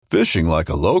Fishing like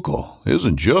a local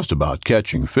isn't just about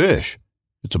catching fish.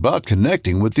 It's about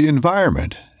connecting with the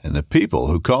environment and the people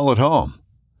who call it home.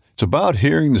 It's about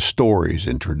hearing the stories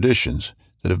and traditions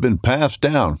that have been passed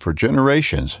down for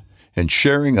generations and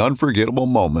sharing unforgettable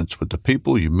moments with the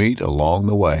people you meet along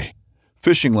the way.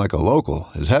 Fishing like a local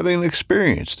is having an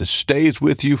experience that stays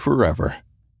with you forever.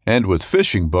 And with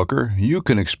Fishing Booker, you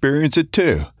can experience it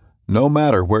too, no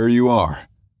matter where you are.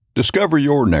 Discover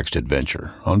your next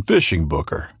adventure on Fishing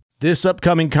Booker. This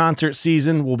upcoming concert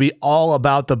season will be all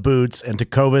about the boots, and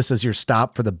Tecovas is your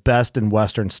stop for the best in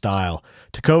Western style.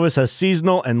 Tecovas has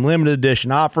seasonal and limited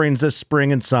edition offerings this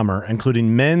spring and summer,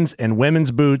 including men's and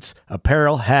women's boots,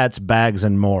 apparel, hats, bags,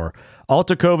 and more. All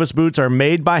Tecovas boots are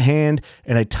made by hand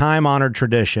in a time-honored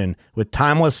tradition with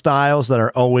timeless styles that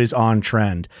are always on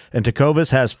trend. And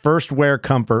Tecovas has first wear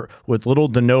comfort with little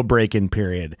to no break-in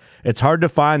period. It's hard to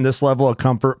find this level of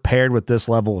comfort paired with this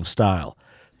level of style.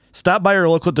 Stop by your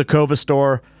local Tecovas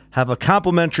store, have a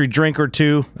complimentary drink or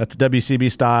two, that's WCB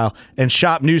style, and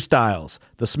shop new styles.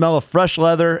 The smell of fresh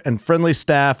leather and friendly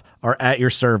staff are at your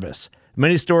service.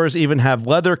 Many stores even have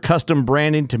leather custom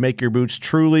branding to make your boots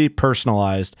truly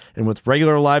personalized. And with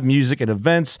regular live music and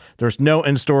events, there's no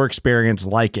in-store experience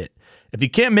like it. If you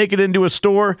can't make it into a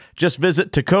store, just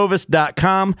visit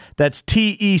tecovas.com. That's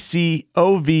TECOVAS.com.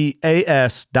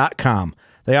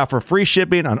 They offer free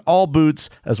shipping on all boots,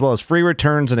 as well as free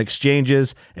returns and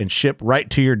exchanges, and ship right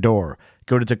to your door.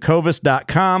 Go to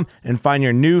tecovas.com and find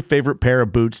your new favorite pair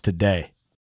of boots today.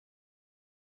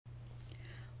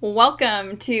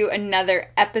 Welcome to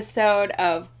another episode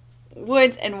of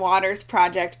Woods and Waters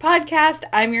Project Podcast.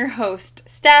 I'm your host,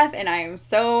 Steph, and I am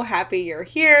so happy you're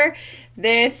here.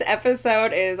 This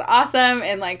episode is awesome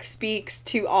and speaks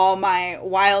to all my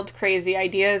wild, crazy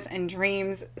ideas and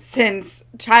dreams since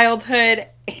childhood,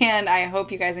 and I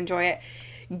hope you guys enjoy it.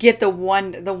 Get the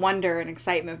wonder and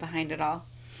excitement behind it all.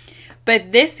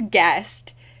 But this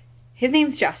guest, his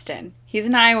name's Justin. He's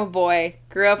an Iowa boy,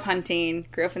 grew up hunting,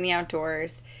 grew up in the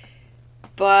outdoors.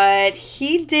 But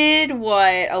he did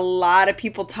what a lot of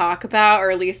people talk about,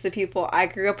 or at least the people I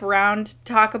grew up around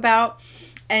talk about,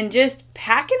 and just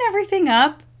packing everything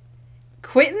up,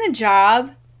 quitting the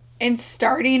job, and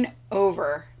starting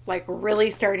over.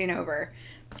 Really starting over.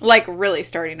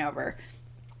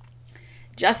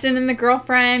 Justin and the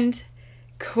girlfriend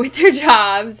quit their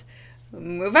jobs,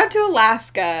 move out to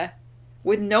Alaska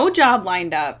with no job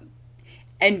lined up,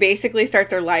 and basically start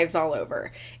their lives all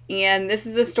over. And this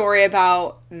is a story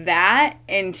about that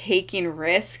and taking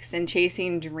risks and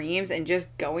chasing dreams and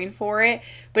just going for it.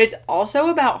 But it's also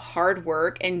about hard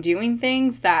work and doing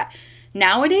things that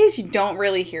nowadays you don't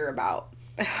really hear about.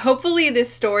 Hopefully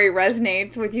this story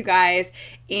resonates with you guys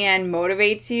and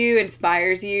motivates you,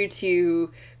 inspires you to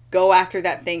go after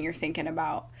that thing you're thinking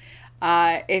about.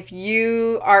 If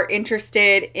you are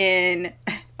interested in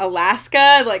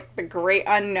Alaska, the great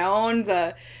unknown,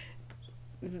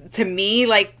 to me,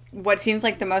 what seems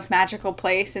like the most magical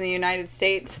place in the United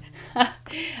States.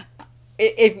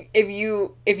 if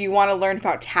you want to learn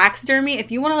about taxidermy,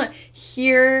 if you want to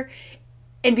hear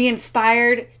and be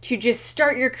inspired to just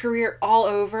start your career all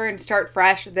over and start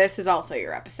fresh, this is also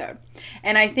your episode.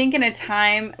 And I think in a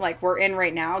time like we're in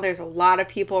right now, there's a lot of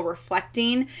people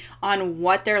reflecting on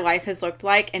what their life has looked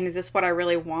like and is this what I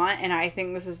really want? And I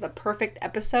think this is the perfect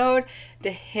episode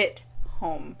to hit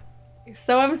home.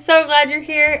 So I'm so glad you're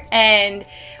here, and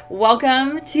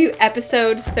welcome to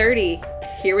episode 30.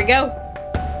 Here we go.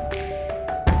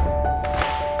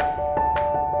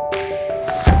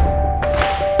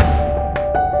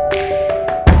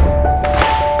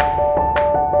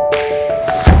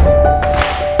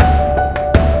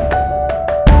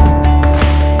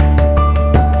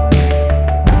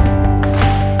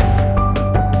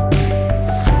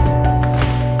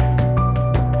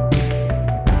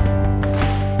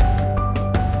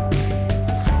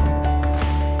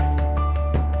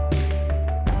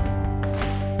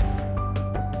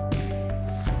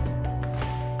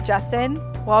 Justin,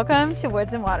 welcome to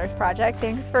Woods and Waters Project.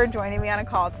 Thanks for joining me on a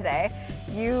call today.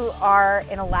 You are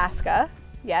in Alaska,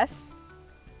 yes? Is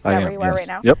that where you are right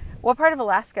now? Yep. What part of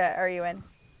Alaska are you in?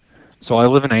 So I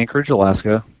live in Anchorage,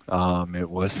 Alaska. It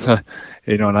was,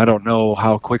 and I don't know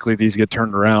how quickly these get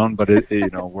turned around, but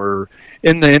we're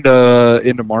in the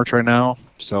into March right now.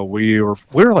 So we were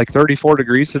 34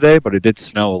 degrees today, but it did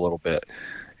snow a little bit.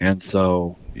 And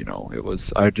so,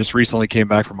 I just recently came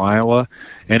back from Iowa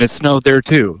and it snowed there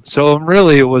too. So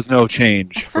really it was no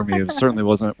change for me. It certainly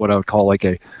wasn't what I would call a,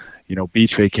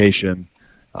 beach vacation.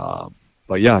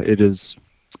 But yeah, it's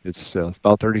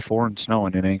about 34 and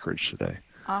snowing in Anchorage today.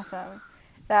 Awesome.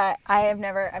 I've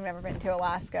never been to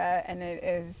Alaska, and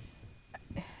it's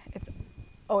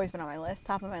always been on my list,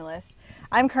 top of my list.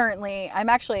 I'm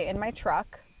actually in my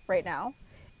truck right now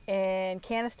in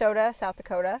Canastota, South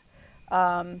Dakota.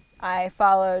 I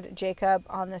followed Jacob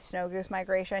on the snow goose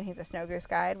migration. He's a snow goose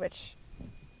guide, which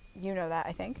you know that,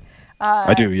 I think.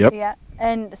 I do, yep. Yeah,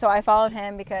 and so I followed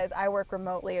him because I work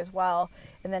remotely as well.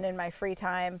 And then in my free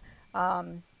time,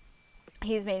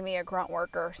 he's made me a grunt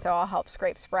worker, so I'll help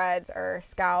scrape spreads or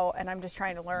scout, and I'm just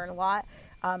trying to learn a lot.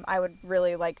 I would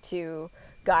really like to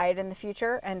guide in the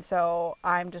future, and so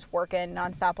I'm just working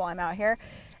nonstop while I'm out here.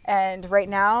 And right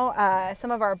now,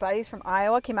 some of our buddies from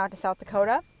Iowa came out to South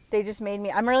Dakota. They just made me,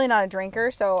 I'm really not a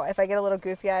drinker, so if I get a little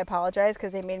goofy, I apologize,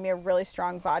 because they made me a really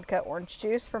strong vodka orange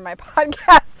juice for my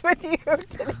podcast with you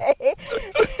today.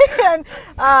 And,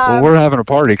 well, we're having a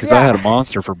party because I had a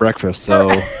Monster for breakfast, so,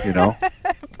 you know.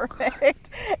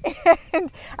 Perfect.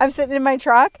 And I'm sitting in my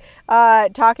truck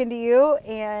talking to you,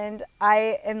 and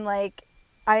I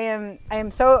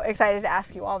am so excited to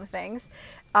ask you all the things.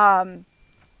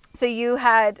 So you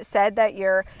had said that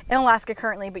you're in Alaska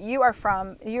currently, but you were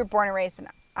born and raised in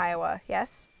Iowa,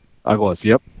 yes? I was,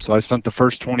 yep. So I spent the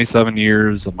first 27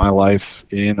 years of my life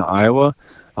in Iowa.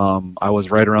 I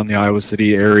was right around the Iowa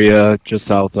City area, just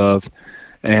south of,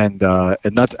 and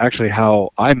that's actually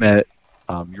how I met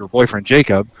your boyfriend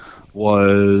Jacob.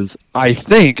 I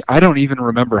don't even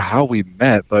remember how we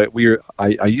met, but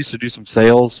I used to do some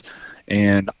sales,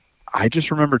 and I just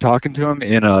remember talking to him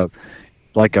in a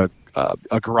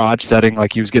garage setting,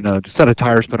 like he was getting a set of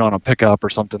tires put on a pickup or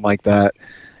something like that.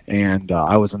 And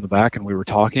I was in the back, and we were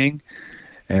talking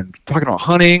about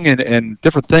hunting and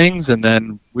different things. And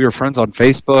then we were friends on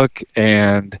Facebook,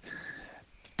 and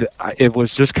it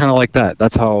was just kind of like that.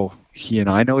 That's how he and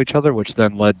I know each other, which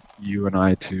then led you and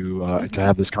I to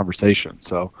have this conversation.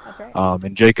 So, that's right.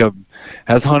 And Jacob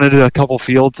has hunted a couple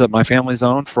fields that my family's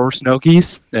owned for snow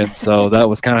geese. And so that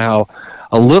was kind of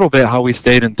how we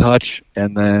stayed in touch.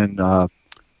 And then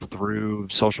through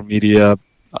social media,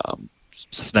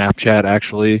 Snapchat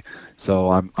actually. So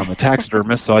I'm a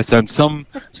taxidermist, so I send some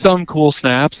cool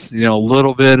snaps, a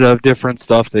little bit of different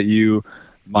stuff that you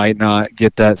might not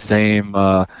get that same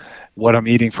what I'm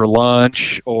eating for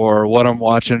lunch or what I'm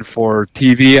watching for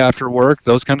TV after work,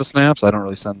 those kind of snaps. I don't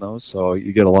really send those, so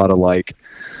you get a lot of like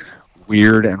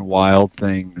weird and wild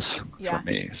things from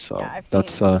me. So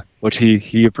that's which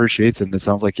he appreciates, and it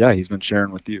sounds like he's been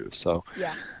sharing with you. So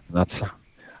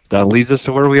that leads us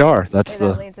to where we are. That's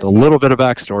the little bit of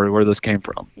backstory where this came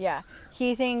from. Yeah.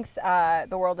 He thinks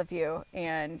the world of you,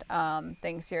 and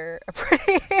thinks you're a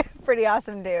pretty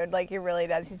awesome dude. Like, he really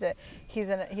does. He's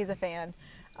a fan.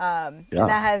 And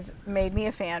that has made me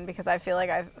a fan because I feel like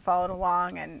I've followed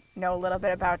along and know a little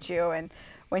bit about you. And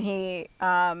when he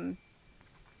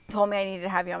told me I needed to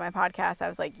have you on my podcast, I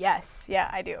was like, yes,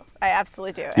 I do. I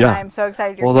absolutely do. And I'm so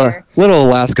excited you're here. The little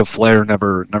Alaska flair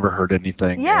never hurt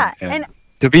anything. Yeah. And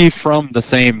to be from the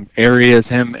same area as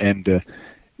him, and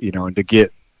to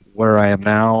get where I am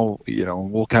now,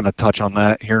 we'll kind of touch on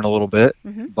that here in a little bit.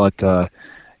 Mm-hmm. But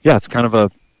it's kind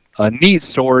of a neat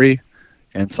story,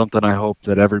 and something I hope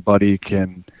that everybody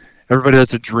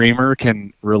that's a dreamer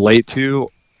can relate to,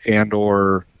 and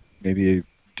or maybe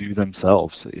do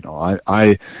themselves.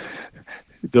 I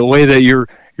the way that you're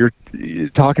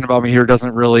talking about me here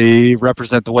doesn't really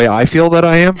represent the way I feel that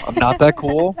I am. I'm not that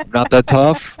cool. I'm not that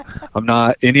tough. I'm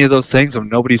not any of those things. I'm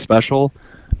nobody special.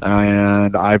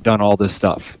 And I've done all this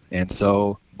stuff. And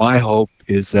so my hope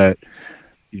is that,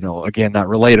 again, that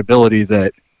relatability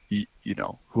that,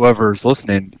 whoever's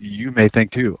listening, you may think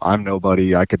too, I'm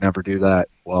nobody. I could never do that.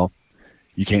 Well,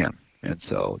 you can. And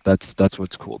so that's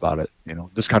what's cool about it.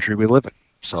 This country we live in.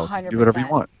 So 100%. Do whatever you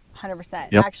want.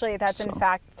 100%. Yep. Actually, that's in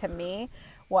fact, to me,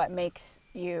 what makes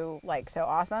you so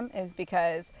awesome is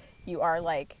because you are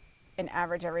like an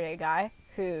average everyday guy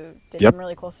who did some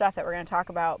really cool stuff that we're going to talk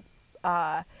about.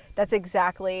 That's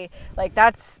exactly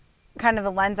that's kind of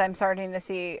the lens I'm starting to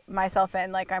see myself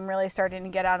in. Like, I'm really starting to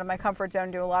get out of my comfort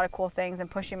zone, do a lot of cool things and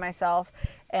pushing myself.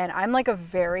 And I'm like a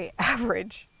very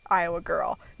average Iowa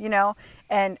girl,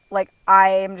 and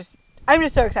I'm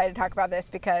just so excited to talk about this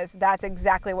because that's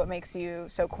exactly what makes you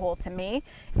so cool to me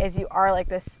is you are like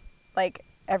this,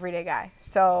 everyday guy.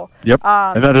 So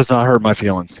and that does not hurt my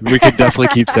feelings. We can definitely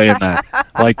keep saying that.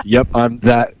 I'm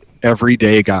that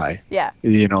everyday guy.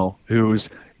 Who's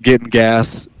getting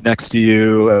gas next to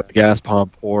you at the gas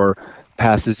pump or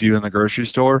passes you in the grocery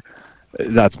store.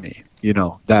 That's me.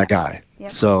 That guy.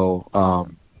 So I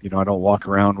don't walk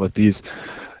around with these.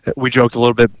 We joked a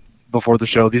little bit before the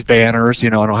show, these banners. I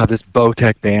don't have this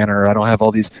Bowtech banner. I don't have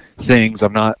all these things.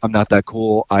 I'm not that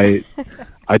cool. I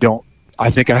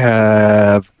think I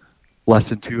have less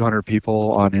than 200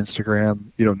 people on Instagram.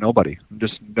 Nobody. I'm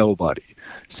just nobody.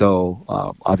 So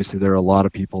obviously there are a lot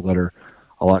of people that are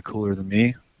a lot cooler than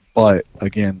me. But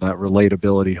again, that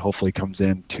relatability hopefully comes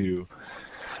into,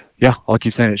 I'll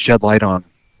keep saying it, shed light on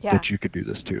that you could do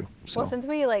this too. So. Well, since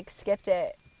we skipped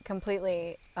it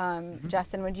completely,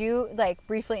 Justin, would you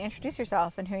briefly introduce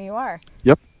yourself and who you are?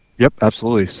 Yep,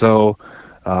 absolutely. So,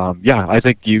 I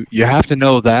think you have to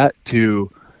know that to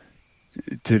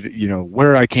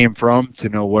where I came from, to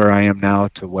know where I am now,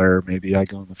 to where maybe I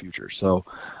go in the future. So,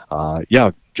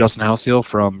 Justin Houseel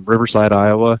from Riverside,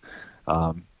 Iowa.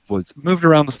 Was moved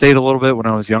around the state a little bit when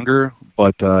I was younger,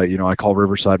 but I call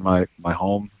Riverside my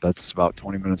home. That's about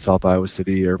 20 minutes south of Iowa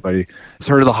City. Everybody has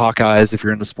heard of the Hawkeyes if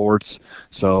you're into sports,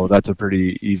 so that's a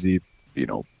pretty easy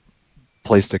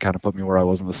place to kind of put me where I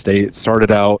was in the state. Started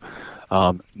out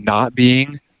not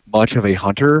being much of a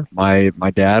hunter. My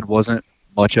dad wasn't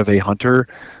much of a hunter,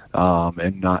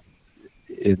 and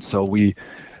so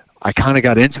I kind of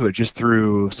got into it just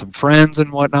through some friends and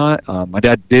whatnot. My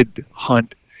dad did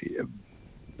hunt,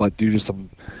 but due to some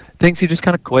things, he just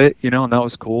kind of quit, and that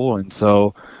was cool. And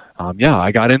so,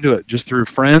 I got into it just through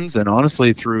friends, and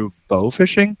honestly through bow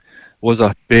fishing was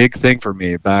a big thing for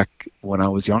me back when I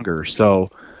was younger. So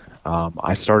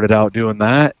I started out doing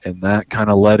that, and that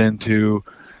kind of led into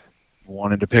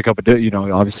wanting to pick up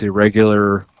obviously a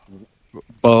regular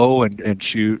bow and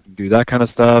shoot and do that kind of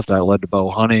stuff. That led to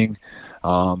bow hunting.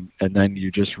 And then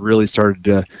you just really started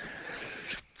to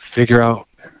figure out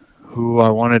who I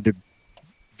wanted to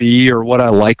be or what I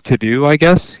like to do, I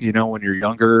guess. When you're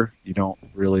younger, you don't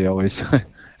really always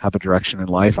have a direction in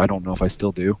life. I don't know if I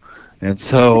still do. And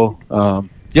so,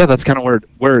 that's kind of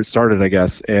where it started, I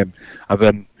guess. And I've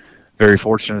been very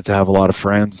fortunate to have a lot of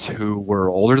friends who were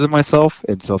older than myself.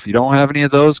 And so if you don't have any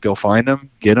of those, go find them,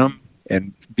 get them,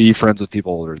 and be friends with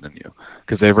people older than you,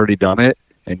 because they've already done it,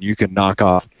 and you can knock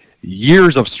off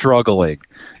years of struggling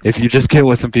if you just get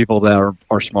with some people that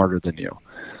are smarter than you.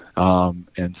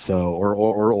 And so,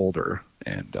 or older,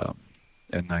 and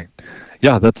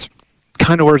that's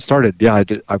kind of where it started. I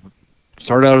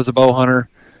started out as a bow hunter,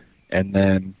 and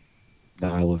then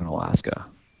now I live in Alaska.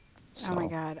 So. Oh my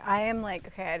God. I am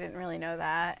okay, I didn't really know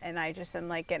that. And I just am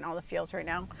getting all the feels right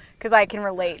now, because I can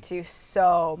relate to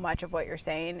so much of what you're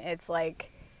saying. It's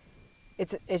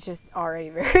it's just already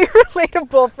very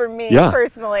relatable for me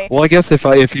personally. Well, I guess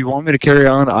if you want me to carry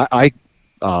on,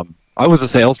 I was a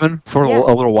salesman for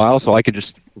a little while, so I could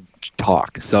just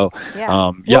talk. So, what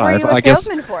were you a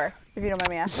salesman for, if you don't mind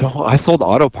me asking? So I sold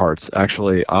auto parts,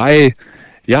 actually.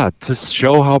 To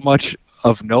show how much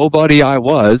of nobody I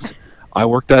was, I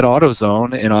worked at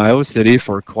AutoZone in Iowa City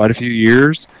for quite a few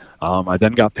years. I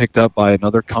then got picked up by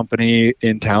another company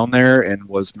in town there and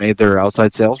was made their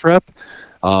outside sales rep.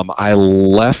 I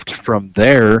left from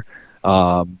there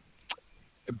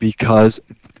because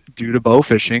due to bow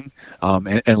fishing,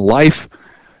 and life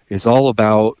is all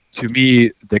about, to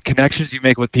me, the connections you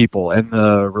make with people and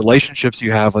the relationships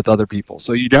you have with other people.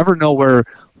 So you never know where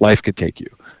life could take you.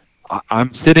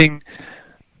 I'm sitting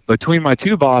between my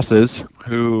two bosses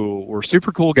who were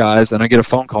super cool guys, and I get a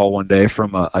phone call one day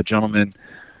from a gentleman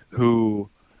who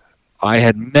I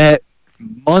had met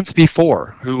months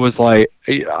before, who was I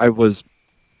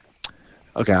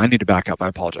need to back up. I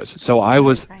apologize. So I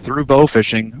was, through bow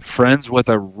fishing, friends with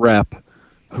a rep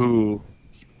who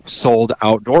sold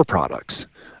outdoor products.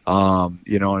 And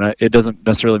it doesn't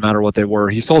necessarily matter what they were.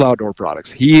 He sold outdoor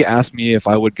products. He asked me if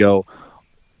I would go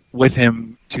with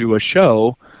him to a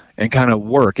show and kind of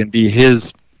work and be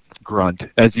his grunt,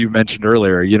 as you mentioned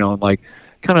earlier, and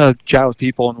kind of chat with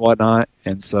people and whatnot.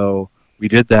 And so we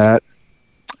did that.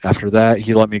 After that,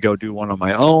 he let me go do one on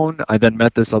my own. I then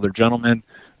met this other gentleman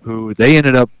who they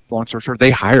ended up, long story short, they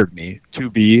hired me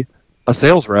to be a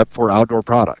sales rep for outdoor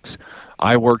products.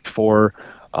 I worked for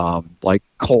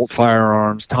Colt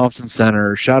Firearms, Thompson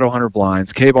Center, Shadow Hunter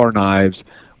blinds, K-Bar knives.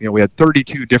 We had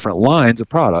 32 different lines of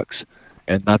products.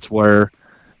 And that's where,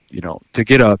 to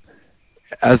get at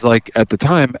the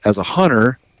time as a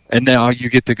hunter, and now you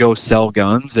get to go sell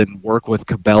guns and work with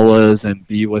Cabela's and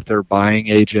be with their buying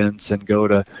agents and go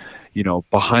to,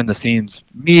 behind the scenes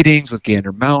meetings with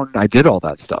Gander Mountain. I did all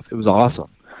that stuff. It was awesome.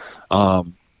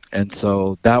 And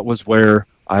so that was where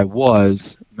I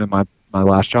was in my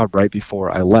last job right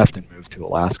before I left and moved to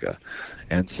Alaska.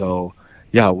 And so,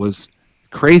 it was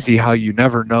crazy how you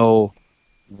never know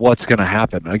what's going to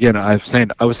happen. Again, I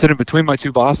was sitting between my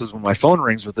two bosses when my phone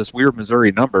rings with this weird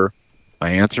Missouri number. I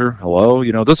answer,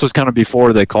 hello. This was kind of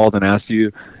before they called and asked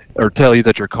you or tell you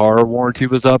that your car warranty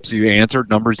was up, so you answered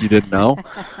numbers you didn't know.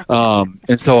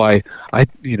 And so I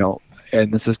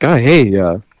and this guy, hey,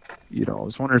 I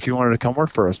was wondering if you wanted to come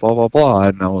work for us, blah, blah, blah.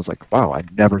 And I was like, wow, I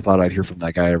never thought I'd hear from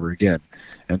that guy ever again.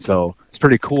 And so it's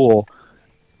pretty cool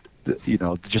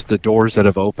just the doors that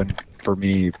have opened for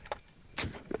me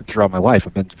throughout my life.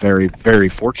 I've been very, very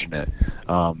fortunate.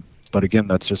 But again,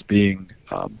 that's just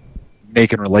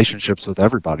making relationships with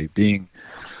everybody, being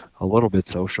a little bit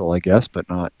social, I guess, but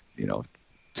not,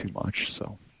 too much.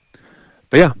 So,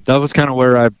 but yeah, that was kind of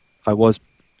where I was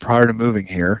prior to moving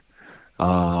here.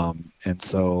 And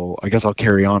so I guess I'll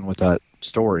carry on with that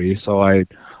story. So I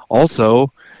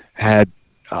also had,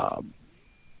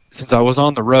 since I was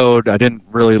on the road, I didn't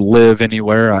really live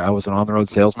anywhere. I was an on-the-road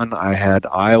salesman. I had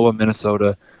Iowa,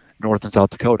 Minnesota, North and South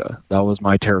Dakota. That was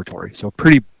my territory. So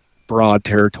pretty broad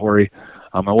territory.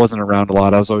 I wasn't around a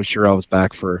lot. I was always sure I was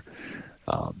back for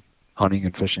hunting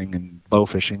and fishing and bow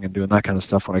fishing and doing that kind of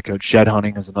stuff when I could. Shed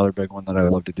hunting is another big one that I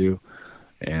love to do.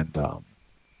 And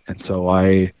so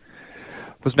I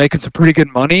was making some pretty good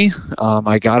money.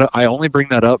 I only bring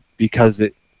that up because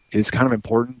it is kind of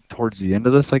important towards the end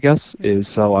of this, I guess,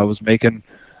 so I was making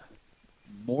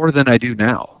more than I do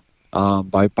now,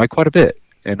 by quite a bit.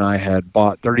 And I had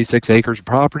bought 36 acres of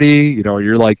property.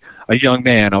 You're like a young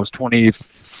man. I was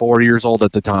 24 years old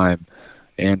at the time,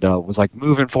 and was like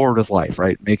moving forward with life,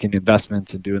 right? Making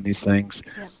investments and doing these things.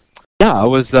 Yeah, I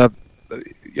was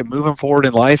moving forward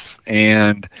in life,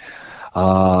 and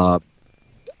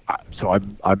so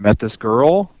I met this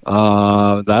girl.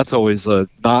 That's always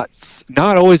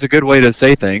not always a good way to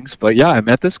say things, but yeah, I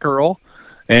met this girl,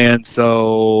 and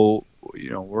so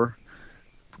we're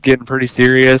getting pretty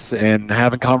serious and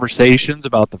having conversations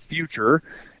about the future.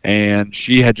 And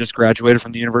she had just graduated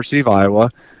from the University of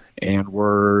Iowa, and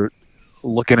we're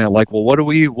looking at like, well, what do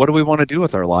we want to do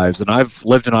with our lives? And I've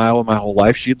lived in Iowa my whole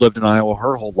life. She'd lived in Iowa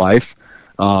her whole life.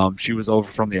 She was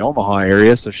over from the Omaha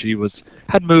area, so she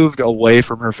had moved away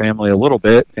from her family a little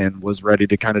bit and was ready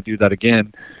to kind of do that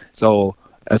again. So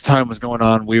as time was going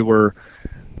on, we were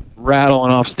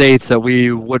rattling off states that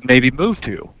we would maybe move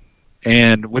to,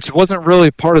 and which wasn't really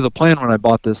part of the plan when I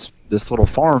bought this little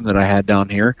farm that I had down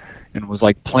here, and was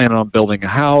like planning on building a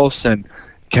house and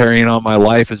carrying on my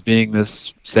life as being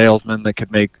this salesman that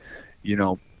could make,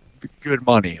 good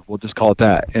money. We'll just call it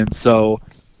that. And so,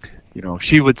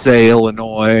 she would say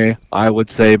Illinois, I would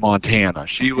say Montana.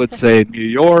 She would say New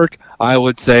York, I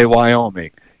would say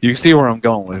Wyoming. You see where I'm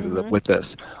going with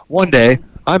this. One day,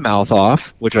 I mouth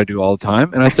off, which I do all the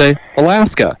time, and I say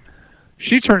Alaska.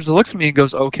 She turns and looks at me and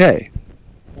goes, okay.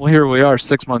 Well, here we are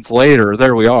 6 months later.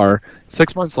 There we are.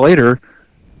 6 months later,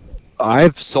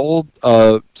 I've sold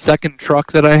a second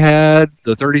truck that I had.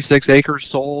 The 36 acres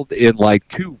sold in like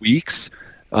 2 weeks.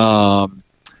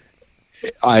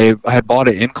 I had bought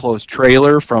an enclosed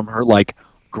trailer from her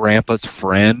grandpa's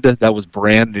friend that was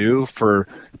brand new for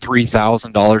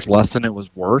 $3,000 less than it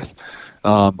was worth.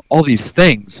 All these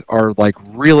things are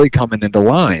really coming into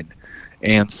line.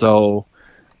 And so,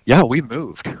 yeah, we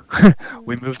moved.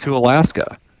 We moved to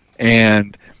Alaska,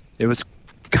 and it was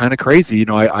kind of crazy.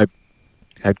 I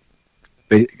had,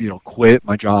 quit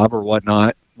my job or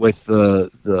whatnot with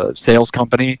the sales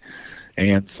company.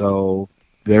 And so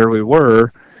there we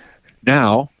were.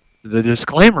 Now, the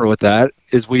disclaimer with that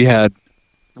is we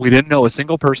didn't know a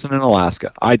single person in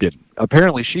Alaska. I didn't.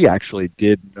 Apparently, she actually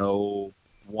did know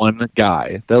one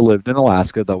guy that lived in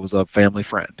Alaska that was a family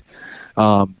friend,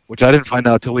 which I didn't find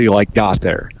out till we got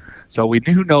there. So we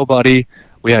knew nobody.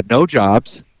 We had no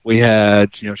jobs. We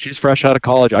had, she's fresh out of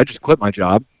college. I just quit my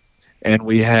job, and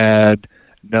we had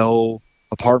no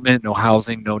apartment, no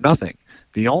housing, no nothing.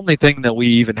 The only thing that we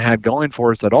even had going for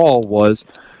us at all was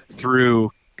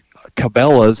through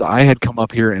Cabela's. I had come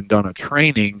up here and done a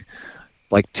training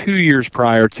 2 years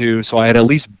prior to, so I had at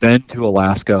least been to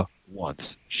Alaska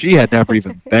once. She had never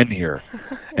even been here.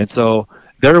 And so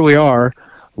there we are,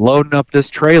 loading up this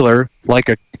trailer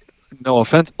no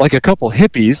offense, like a couple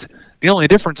hippies. The only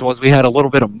difference was we had a little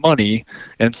bit of money,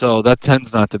 and so that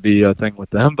tends not to be a thing with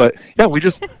them. But yeah, we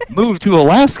just moved to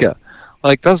Alaska.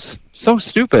 That was so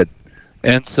stupid.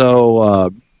 And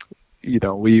so,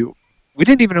 we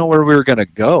didn't even know where we were going to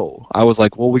go. I was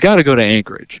like, well, we got to go to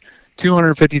Anchorage.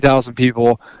 250,000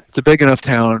 people. It's a big enough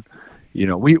town.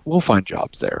 We'll find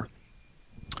jobs there.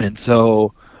 And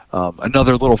so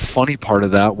another little funny part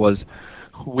of that was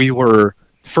we were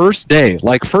first day,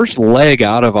 first leg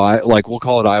out of, we'll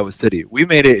call it Iowa City. We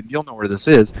made it, and you'll know where this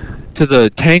is, to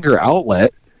the Tanger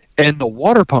outlet, and the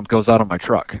water pump goes out of my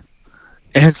truck.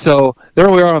 And so there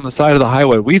we are on the side of the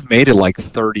highway. We've made it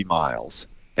 30 miles,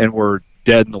 and we're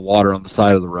dead in the water on the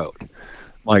side of the road. I'm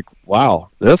like,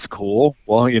 wow, that's cool.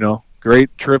 Well,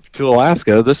 great trip to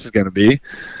Alaska this is going to be.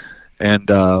 And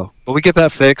but we get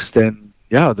that fixed, and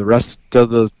yeah, the rest of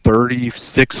the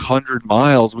 3,600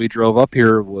 miles we drove up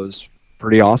here was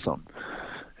pretty awesome.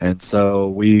 And so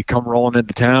we come rolling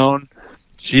into town.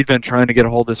 she'd been trying to get a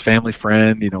hold of this family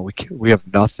friend. We have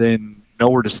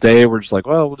nowhere to stay. We're just like,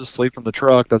 well, we'll just sleep in the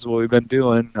truck. That's what we've been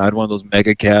doing. I had one of those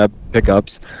mega cab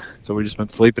pickups, so we just been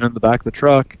sleeping in the back of the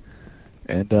truck.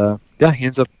 And he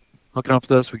ends up hooking up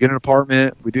with us. We get an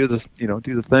apartment. We do this, do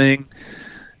the thing.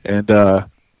 And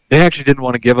they actually didn't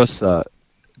want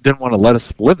to let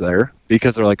us live there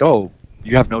because they're like, oh,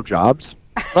 you have no jobs?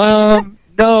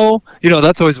 No.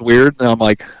 That's always weird. And I'm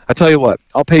like, I tell you what,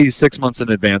 I'll pay you 6 months in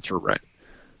advance for rent.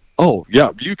 Oh, yeah,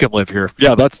 you can live here.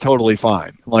 Yeah, that's totally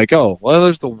fine. I'm like, oh, well,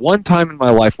 there's the one time in my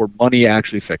life where money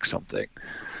actually fixed something.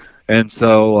 And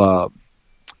so,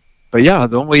 but yeah,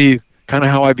 the only kind of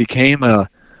how I became a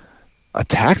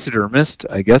taxidermist,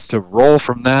 I guess, to roll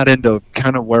from that into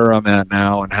kind of where I'm at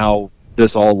now and how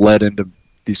this all led into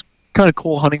these kind of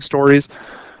cool hunting stories.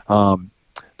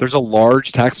 There's a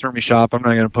large taxidermy shop. I'm not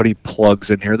going to put any plugs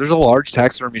in here. There's a large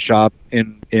taxidermy shop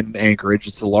in Anchorage.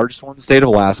 It's the largest one in the state of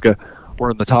Alaska. We're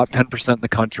in the top 10% in the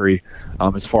country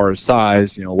as far as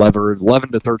size.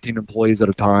 11 to 13 employees at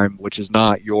a time, which is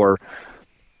not your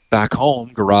back home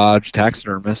garage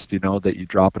taxidermist. That you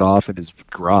drop it off in his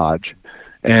garage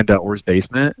and or his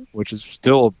basement, which is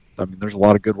still. There's a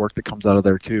lot of good work that comes out of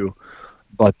there too.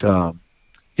 But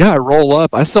I roll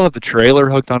up. I still have the trailer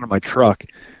hooked onto my truck.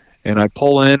 And I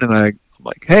pull in and I'm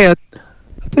like, hey, I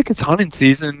think it's hunting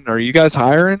season. Are you guys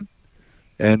hiring?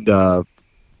 And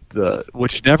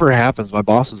which never happens. My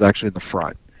boss was actually in the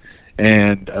front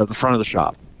and the front of the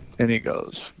shop. And he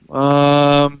goes,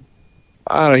 I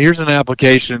don't know, here's an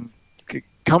application.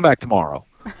 Come back tomorrow.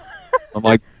 I'm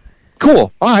like,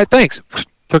 cool. All right, thanks.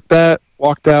 Took that,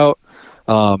 walked out.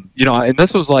 And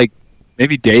this was like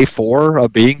maybe day 4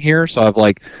 of being here. So I've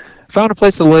like found a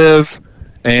place to live.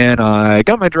 And I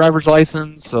got my driver's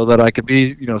license so that I could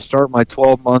start my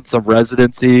 12 months of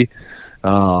residency,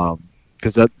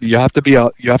 because you have to be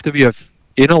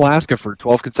in Alaska for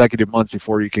 12 consecutive months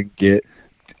before you can get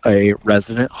a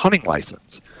resident hunting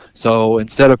license. So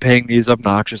instead of paying these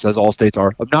obnoxious, as all states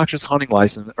are, obnoxious hunting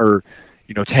license or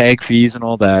tag fees and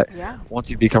all that, once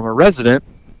you become a resident,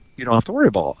 you don't have to worry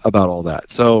about all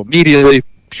that. So immediately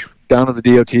down to the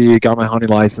DOT, got my hunting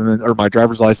license or my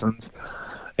driver's license,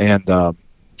 and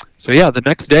the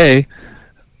next day,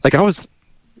 like I was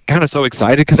kind of so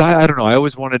excited because I don't know, I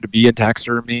always wanted to be in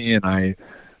taxidermy and I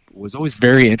was always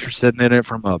very interested in it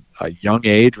from a young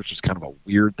age, which is kind of a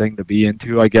weird thing to be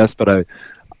into, I guess, but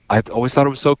I always thought it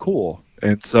was so cool.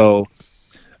 And so,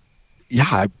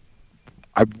 I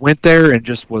went there and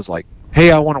just was like,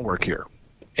 hey, I want to work here.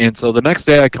 And so the next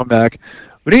day I come back,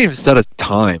 we didn't even set a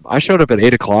time. I showed up at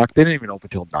 8 o'clock. They didn't even open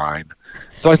until 9.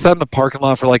 So I sat in the parking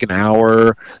lot for like an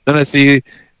hour. Then I see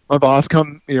my boss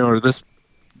come, the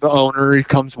owner, he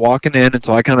comes walking in, and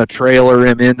so I kind of trailer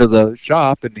him into the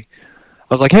shop, and I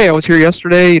was like, hey, I was here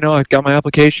yesterday, I got my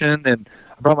application, and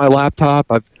I brought my laptop.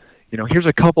 Here's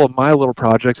a couple of my little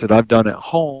projects that I've done at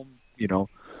home,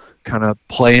 kind of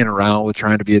playing around with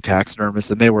trying to be a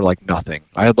taxidermist, and they were like nothing.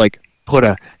 I had like put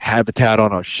a habitat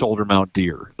on a shoulder mount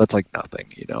deer. That's like nothing,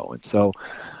 and so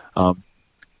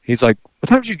he's like, what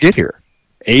time did you get here?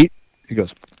 8? He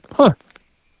goes, huh,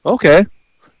 okay.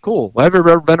 Cool. Well, have you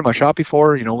ever been to my shop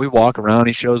before? We walk around,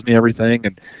 he shows me everything,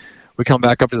 and we come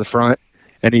back up to the front,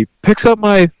 and he picks up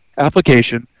my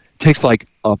application, takes like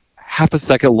a half a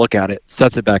second look at it,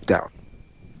 sets it back down.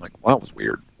 I'm like, wow, that was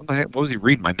weird. What the heck? What was he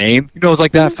reading? My name? It was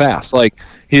like that fast. Like,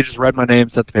 he just read my name,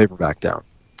 set the paper back down.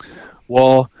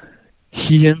 Well,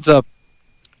 he ends up,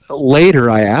 later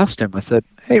I asked him, I said,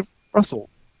 hey, Russell,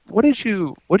 what did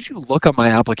you look on my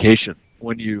application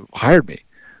when you hired me?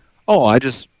 Oh, I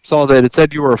just saw that it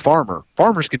said you were a farmer.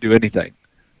 Farmers can do anything.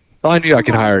 Well, I knew I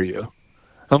could hire you.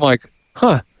 I'm like,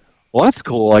 huh, well, that's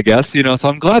cool, I guess. So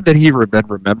I'm glad that he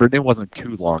remembered. It wasn't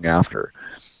too long after.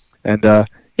 And,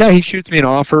 he shoots me an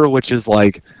offer, which is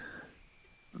like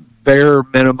bare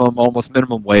minimum, almost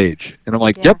minimum wage. And I'm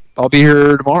like, yep, I'll be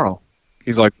here tomorrow.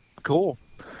 He's like, cool.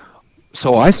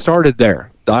 So I started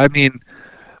there.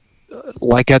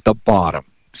 Like at the bottom.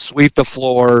 Sweep the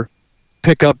floor,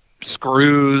 pick up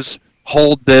screws,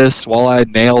 hold this while I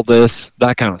nail this,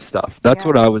 that kind of stuff. That's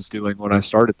what I was doing when I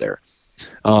started there.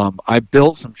 I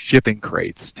built some shipping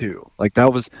crates too. Like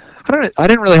that was, I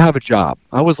didn't really have a job.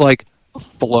 I was like a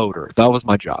floater. That was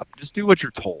my job. Just do what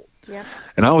you're told. Yeah.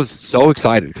 And I was so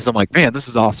excited because I'm like, man, this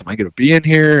is awesome. I get to be in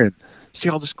here and see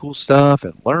all this cool stuff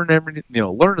and learn everything,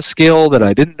 learn a skill that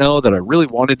I didn't know that I really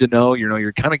wanted to know.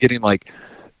 You're kind of getting like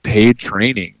paid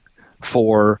training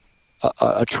for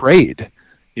a trade.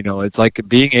 It's like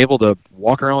being able to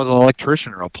walk around with an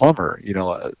electrician or a plumber.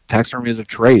 Taxidermy is a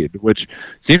trade, which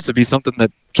seems to be something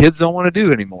that kids don't want to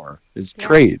do anymore, is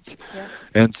trades. Yeah.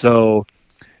 And so,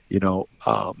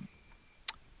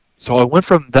 So I went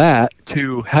from that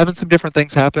to having some different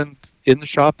things happen in the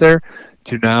shop there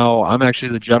to now I'm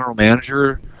actually the general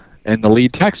manager and the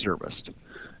lead taxidermist.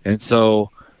 And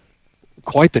so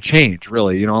quite the change,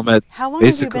 really. You know, I'm at How long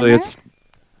basically have you been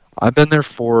I've been there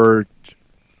for,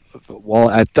 well,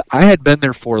 I had been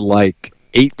there for like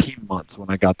 18 months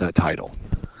when I got that title.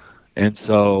 And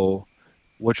so,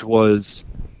 which was,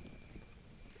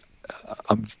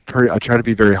 I try to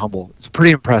be very humble. It's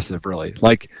pretty impressive, really.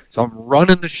 Like, so I'm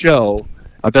running the show.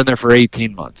 I've been there for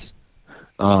 18 months.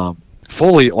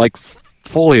 Fully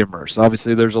immersed.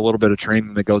 Obviously, there's a little bit of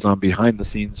training that goes on behind the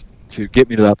scenes to get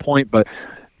me to that point, but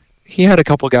he had a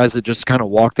couple guys that just kind of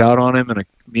walked out on him, and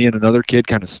me and another kid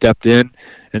kind of stepped in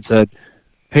and said,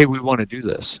 hey, we want to do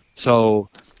this. So,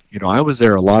 you know, I was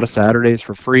there a lot of Saturdays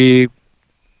for free,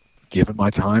 giving my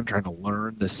time, trying to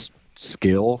learn this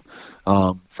skill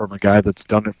from a guy that's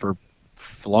done it for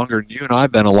longer than you and I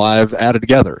have been alive, added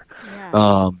together.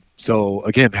 Yeah. So,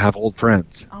 again, have old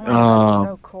friends. Oh my God, that's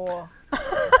so cool.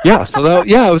 Yeah, so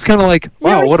it was kind of like,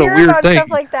 wow, what a weird about thing. Stuff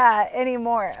like that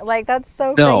anymore. Like, that's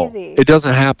so No, crazy. it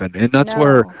doesn't happen. And that's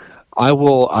where I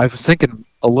was thinking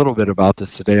a little bit about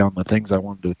this today on the things I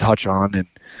wanted to touch on. And,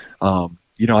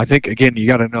 you know, I think, again, you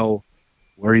got to know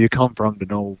where you come from to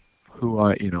know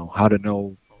how to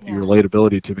know your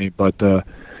relatability to me. But,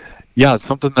 yeah, it's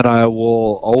something that I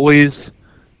will always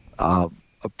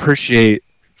appreciate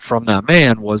from that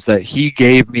man was that he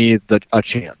gave me a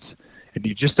chance. And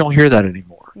you just don't hear that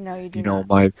anymore. No, you do You know,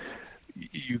 not.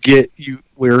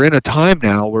 we're in a time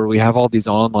now where we have all these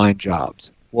online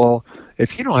jobs. Well,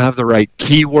 if you don't have the right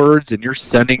keywords and you're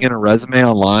sending in a resume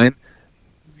online,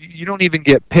 you don't even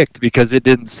get picked because it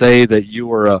didn't say that you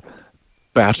were a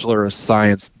Bachelor of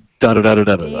Science. Do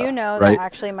you know right? that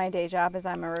actually my day job is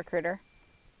I'm a recruiter?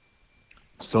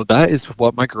 So that is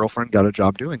what my girlfriend got a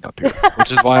job doing up here,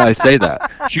 which is why I say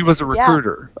that. She was a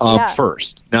recruiter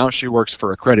first. Now she works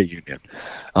for a credit union.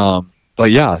 But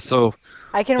yeah, so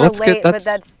I can relate, but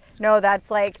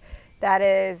that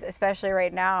is, especially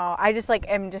right now. I just like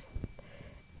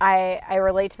I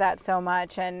relate to that so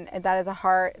much, and that is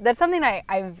that's something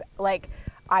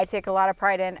I take a lot of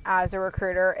pride in as a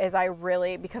recruiter. Is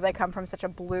because I come from such a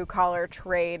blue collar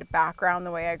trade background,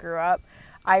 the way I grew up,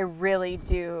 I really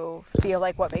do feel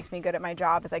like what makes me good at my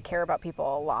job is I care about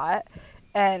people a lot,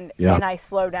 and I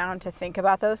slow down to think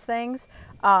about those things.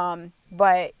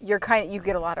 But you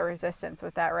get a lot of resistance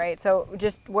with that, right? So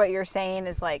just what you're saying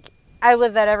is like, I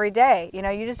live that every day. You know,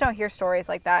 you just don't hear stories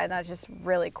like that, and that's just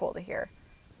really cool to hear.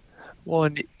 Well,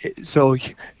 and so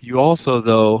you also,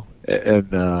 though, and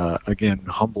again,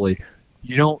 humbly,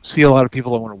 you don't see a lot of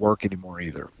people that want to work anymore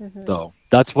either, though.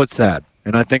 That's what's sad.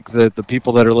 And I think that the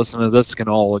people that are listening to this can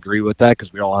all agree with that,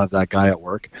 because we all have that guy at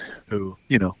work who,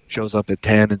 you know, shows up at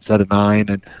 10 instead of 9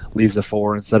 and leaves at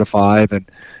 4 instead of 5 and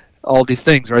all these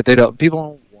things, right? People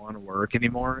don't want to work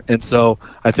anymore. And so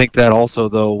I think that also,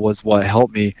 though, was what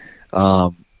helped me,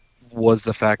 was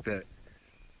the fact that,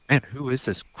 man, who is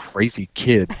this crazy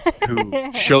kid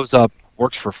who shows up,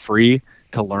 works for free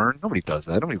to learn? Nobody does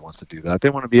that. Nobody wants to do that.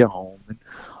 They want to be at home and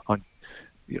on,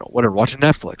 you know, whatever, watching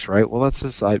Netflix, right? Well, that's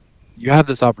just, you have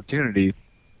this opportunity,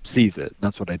 seize it. And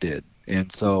that's what I did.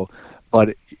 And so,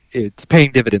 but it's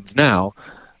paying dividends now.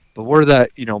 But where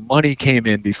that, you know, money came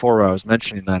in before I was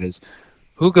mentioning that is,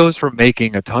 who goes from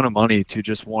making a ton of money to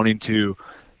just wanting to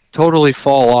totally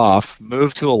fall off,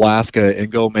 move to Alaska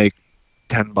and go make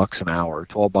 $10 an hour,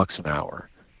 $12 an hour?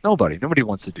 Nobody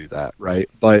wants to do that, right?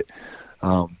 But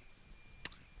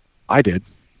I did.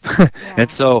 And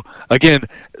so again,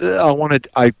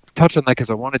 I touched on that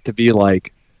because I want it to be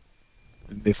like,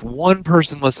 if one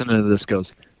person listening to this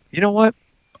goes, you know what,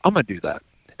 I'm gonna do that.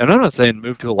 And I'm not saying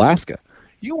move to Alaska.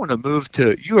 You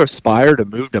aspire to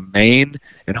move to Maine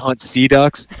and hunt sea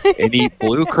ducks and eat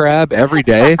blue crab every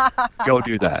day, go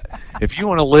do that. If you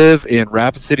want to live in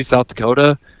Rapid City, South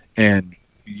Dakota, and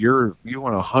you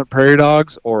want to hunt prairie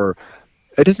dogs, or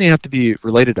it doesn't even have to be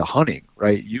related to hunting,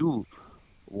 right? You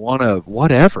want to,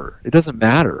 whatever, it doesn't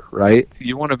matter, right?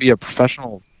 You want to be a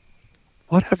professional,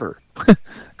 whatever,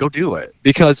 go do it,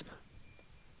 because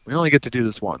we only get to do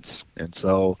this once. And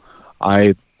so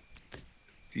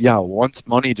once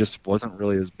money just wasn't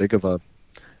really as big of a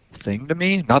thing to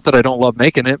me. Not that I don't love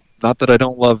making it, not that I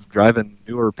don't love driving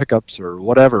newer pickups or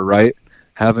whatever, right?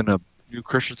 Having a new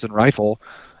Christensen rifle.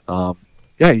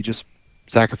 You just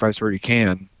sacrifice where you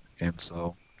can. And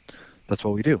so that's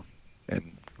what we do.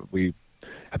 And we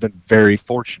have been very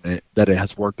fortunate that it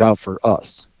has worked out for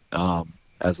us.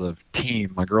 As a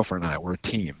team, my girlfriend and I, we're a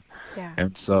team. Yeah.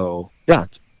 And so,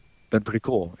 it's been pretty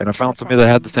cool. And I found somebody that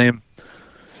had the same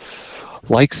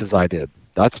likes as I did.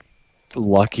 That's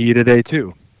lucky today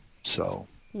too. So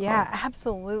Yeah,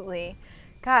 absolutely.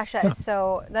 Gosh, that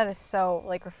is so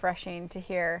like refreshing to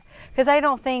hear. Because I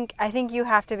think you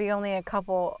have to be only a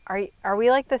couple. Are we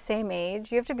like the same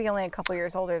age? You have to be only a couple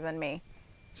years older than me.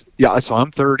 Yeah, so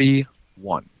I'm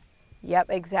 31. Yep,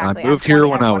 exactly. I moved here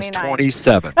when I was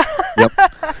 27. Yep.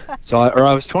 So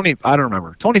I was 20. I don't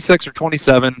remember, 26 or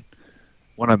 27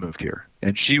 when I moved here,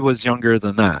 and she was younger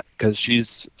than that because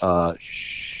she's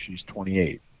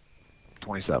 28,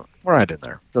 27. We're right in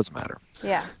there. Doesn't matter.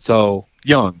 Yeah. So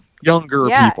younger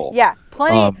people. Yeah,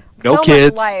 plenty. No so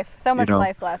kids. So much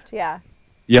life left. Yeah.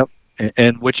 Yep.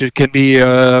 And which it can be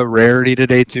a rarity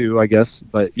today too, I guess.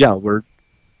 But yeah,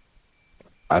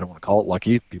 I don't want to call it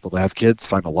lucky. People that have kids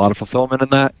find a lot of fulfillment in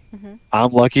that. Mm-hmm.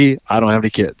 I'm lucky. I don't have any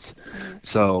kids. Mm-hmm.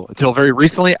 So until very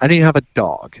recently, I didn't have a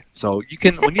dog. So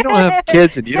when you don't have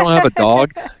kids and you don't have a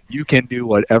dog, you can do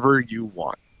whatever you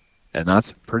want. And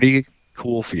that's a pretty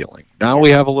cool feeling. Now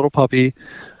we have a little puppy,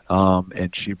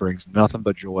 and she brings nothing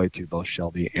but joy to both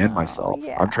Shelby and myself.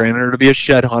 Yeah. I'm training her to be a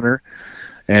shed hunter.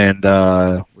 And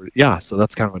so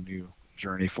that's kind of a new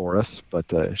journey for us.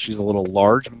 But she's a little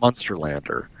large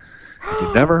Munsterlander. If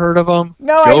you've never heard of them,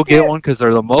 go get one because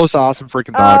they're the most awesome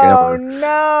freaking dog ever. Oh,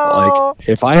 no. Like,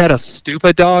 if I had a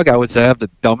stupid dog, I would say I have the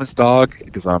dumbest dog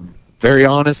because I'm very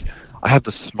honest. I have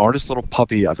the smartest little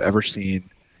puppy I've ever seen,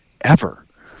 ever.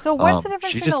 So what's the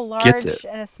difference she between a just large gets it.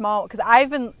 and a small? Because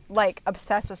I've been like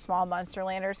obsessed with small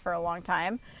Munsterlanders for a long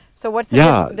time. So what's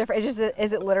the difference? Is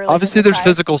it literally obviously there's size?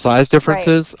 physical size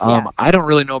differences. Right. Yeah. I don't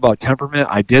really know about temperament.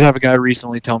 I did have a guy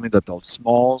recently tell me that those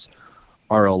smalls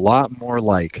are a lot more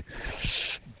like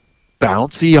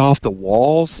bouncy off the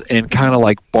walls and kind of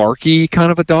like barky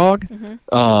kind of a dog.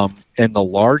 Mm-hmm. And the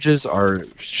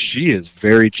larges she is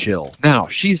very chill. Now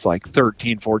she's like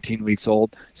 13, 14 weeks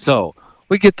old. So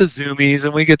we get the zoomies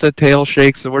and we get the tail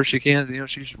shakes where she can,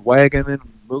 she's wagging and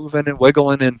moving and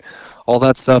wiggling and all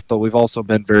that stuff. But we've also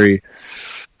been very,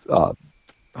 I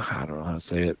don't know how to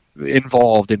say it,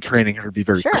 involved in training her to be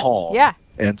very calm. Yeah.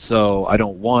 And so I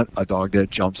don't want a dog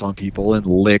that jumps on people and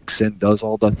licks and does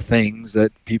all the things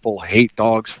that people hate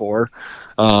dogs for.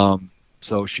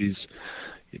 So she's,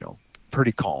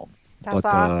 pretty calm. That's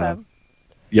awesome.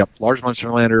 Yep. Large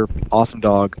Munsterlander, awesome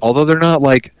dog. Although they're not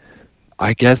like,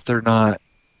 I guess they're not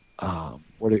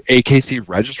AKC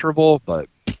registrable, but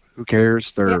who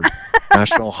cares? They're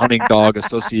National Hunting Dog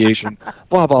Association,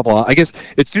 blah, blah, blah. I guess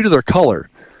it's due to their color.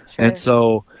 Sure. And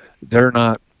so they're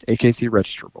not AKC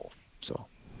registrable. So,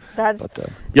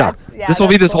 this will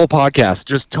be this whole podcast,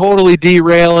 just totally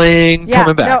derailing,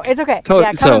 coming back. No, it's okay.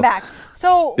 Coming back.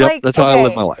 So, that's how I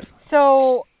live my life.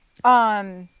 So,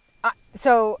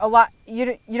 so a lot,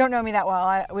 you don't know me that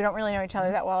well. We don't really know each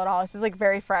other that well at all. This is like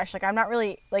very fresh. Like I'm not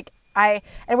really like and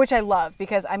which I love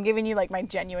because I'm giving you like my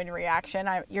genuine reaction.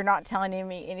 You're not telling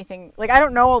me anything. Like I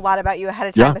don't know a lot about you ahead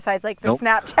of time besides like the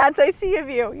Snapchats I see of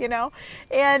you,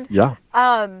 and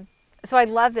so I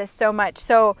love this so much.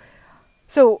 So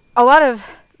a lot of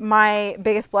my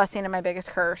biggest blessing and my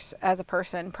biggest curse as a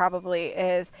person probably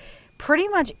is pretty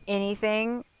much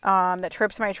anything that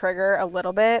trips my trigger a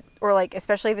little bit, or like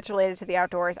especially if it's related to the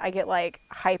outdoors, I get like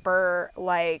hyper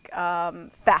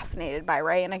fascinated by,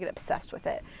 right? And I get obsessed with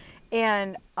it.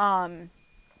 And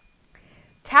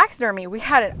taxidermy, we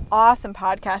had an awesome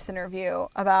podcast interview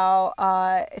about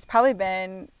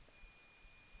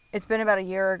it's been about a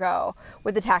year ago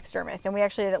with the taxidermist, and we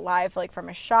actually did it live like from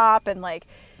a shop. And like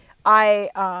I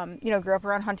grew up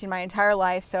around hunting my entire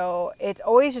life, so it's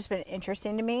always just been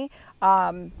interesting to me.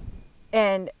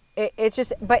 And it's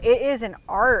just, but it is an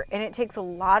art and it takes a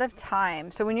lot of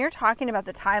time. So when you're talking about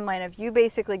the timeline of you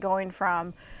basically going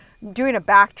from doing a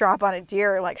backdrop on a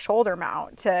deer like shoulder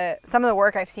mount to some of the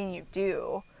work I've seen you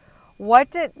do,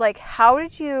 how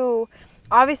did you,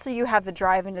 obviously you have the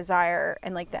drive and desire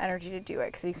and like the energy to do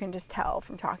it because you can just tell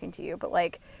from talking to you, but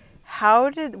like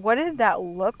what did that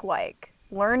look like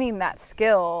learning that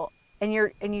skill? And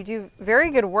you do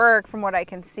very good work from what I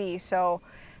can see. So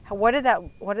what did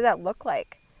that look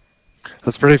like?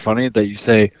 That's pretty funny that you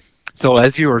say, so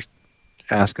as you were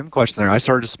asking the question there, I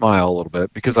started to smile a little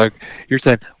bit because you're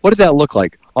saying, what did that look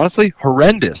like? Honestly,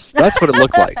 horrendous. That's what it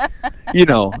looked like.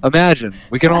 Imagine,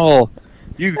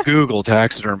 you Google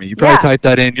taxidermy, you probably type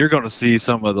that in, you're going to see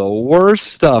some of the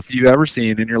worst stuff you've ever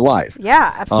seen in your life.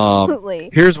 Yeah, absolutely.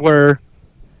 Here's where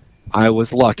I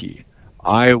was lucky.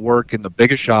 I work in the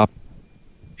biggest shop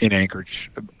in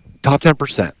Anchorage, top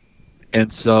 10%.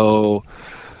 And so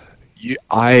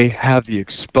I have the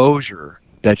exposure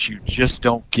that you just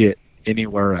don't get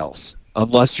anywhere else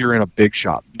unless you're in a big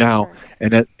shop. Now,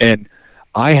 sure. And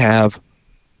I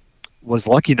was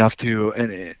lucky enough to,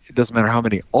 and it doesn't matter how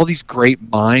many, all these great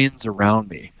minds around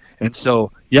me. And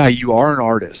so, yeah, you are an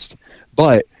artist,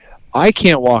 but I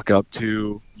can't walk up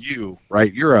to you,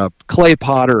 right? You're a clay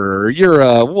potter or you're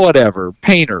a whatever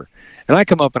painter. And I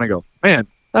come up and I go, man,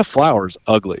 that flower's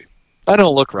ugly. That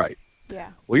don't look right.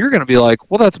 Yeah. Well, you're going to be like,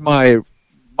 well, that's my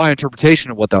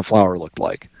interpretation of what that flower looked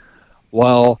like.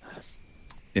 Well,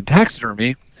 in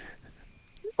taxidermy,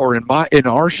 or in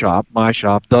our shop, my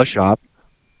shop, the shop,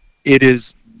 it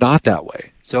is not that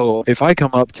way. So if I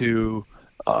come up to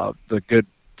the good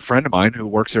friend of mine who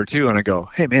works there too, and I go,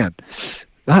 hey man,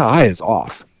 that eye is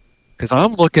off, because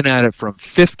I'm looking at it from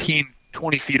 15,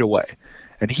 20 feet away,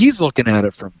 and he's looking at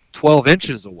it from 12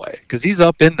 inches away because he's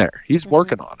up in there. He's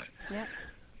working on it. Yeah.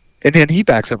 And then he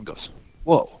backs up and goes,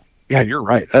 whoa, yeah, you're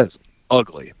right. That is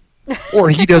ugly. Or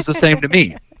he does the same to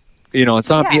me. It's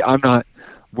not me. I'm not.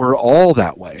 We're all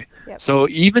that way. Yep. So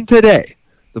even today,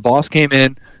 the boss came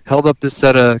in, held up this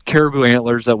set of caribou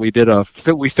antlers that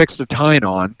we fixed a tine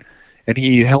on, and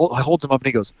he holds them up and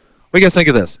he goes, what do you guys think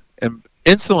of this? And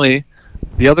instantly,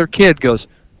 the other kid goes,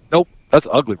 nope, that's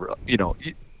ugly, bro.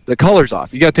 The color's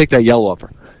off. You got to take that yellow off.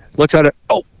 Looks at it.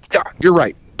 Oh, yeah, you're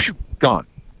right. Pew, gone.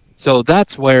 So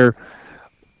that's where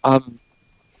I'm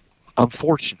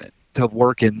fortunate to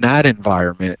work in that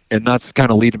environment, and that's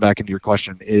kind of leading back into your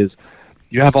question is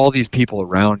you have all these people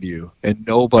around you and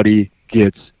nobody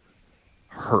gets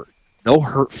hurt. No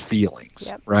hurt feelings,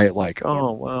 Yep. right? Like,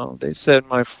 oh, well, they said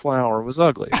my flower was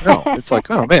ugly. No, it's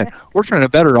like, oh man, we're trying to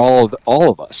better all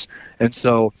of us. And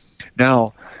so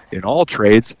now in all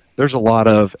trades, there's a lot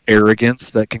of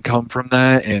arrogance that can come from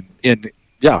that, and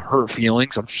hurt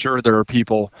feelings. I'm sure there are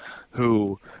people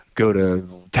who go to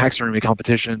taxidermy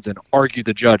competitions and argue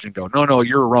the judge and go, no,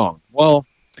 you're wrong. Well,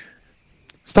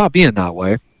 stop being that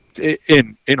way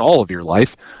in all of your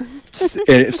life.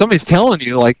 If somebody's telling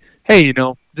you like, hey,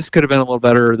 this could have been a little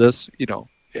better, or this,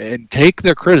 and take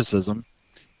their criticism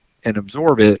and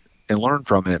absorb it and learn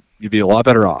from it, you'd be a lot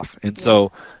better off. And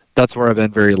so that's where I've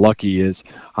been very lucky is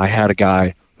I had a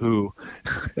guy who,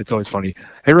 it's always funny,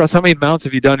 hey Russ, how many mounts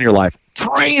have you done in your life?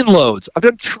 Train loads. I've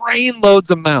done train loads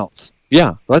of mounts.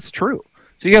 Yeah, that's true.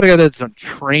 So you got to go to some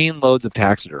train loads of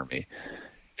taxidermy,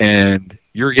 and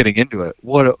you're getting into it.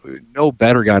 No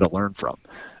better guy to learn from,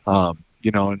 and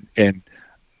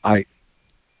I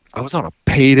was on a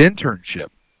paid internship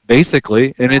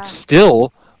basically, and it's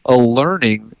still a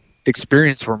learning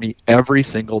experience for me every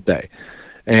single day.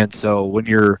 And so when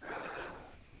you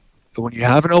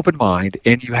have an open mind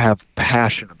and you have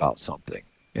passion about something,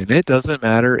 and it doesn't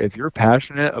matter if you're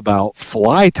passionate about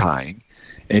fly tying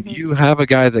and you have a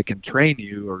guy that can train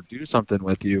you or do something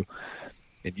with you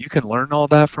and you can learn all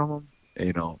that from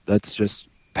him, that's just,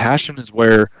 passion is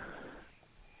where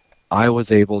I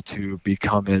was able to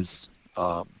become as,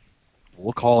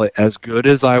 we'll call it as good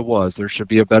as I was. There should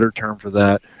be a better term for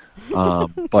that.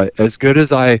 But as good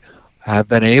as I have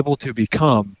been able to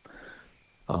become,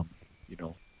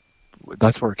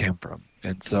 that's where it came from.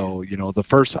 And so,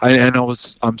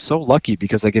 I'm so lucky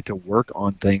because I get to work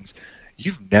on things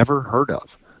you've never heard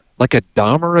of, like a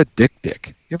Dahmer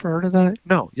Dik. You ever heard of that?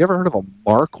 No. You ever heard of a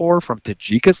Markhor from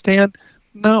Tajikistan?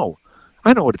 No.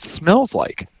 I know what it smells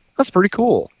like. That's pretty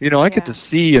cool. I get to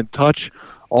see and touch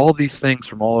all these things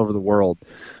from all over the world.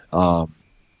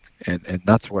 And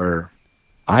that's where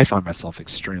I find myself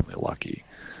extremely lucky.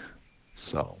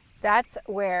 So that's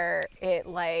where it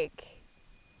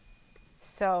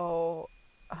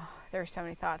there were so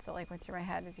many thoughts that went through my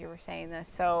head as you were saying this.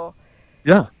 So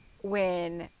yeah,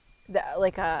 when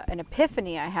an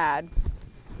epiphany I had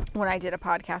when I did a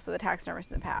podcast with a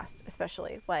taxidermist in the past,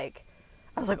 especially I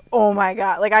was like, oh my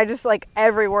God, I just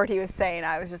every word he was saying,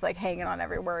 I was just hanging on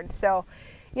every word. So,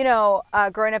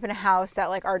 growing up in a house that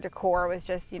our decor was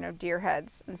just, deer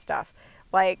heads and stuff,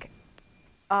 the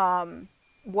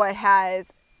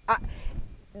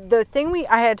thing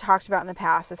I had talked about in the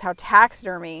past is how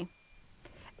taxidermy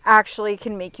actually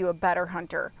can make you a better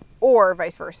hunter, or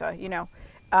vice versa,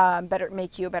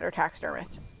 make you a better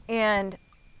taxidermist. And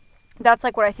that's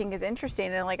what I think is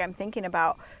interesting, and I'm thinking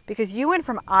about, because you went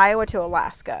from Iowa to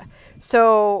Alaska,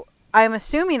 so I'm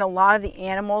assuming a lot of the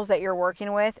animals that you're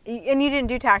working with, and you didn't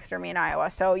do taxidermy in Iowa,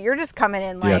 so you're just coming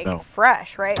in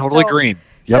fresh, right? Totally green.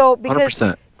 Yep, so because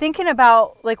 100%. Thinking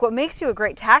about what makes you a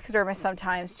great taxidermist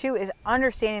sometimes too is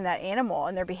understanding that animal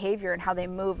and their behavior and how they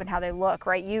move and how they look,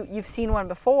 right? You've seen one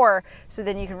before, so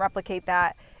then you can replicate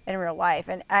that in real life.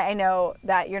 And I know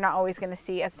that you're not always going to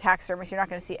see, as a taxidermist, you're not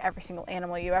going to see every single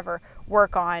animal you ever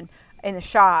work on in the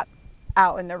shop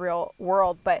out in the real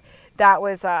world, but that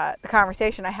was the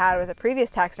conversation I had with a previous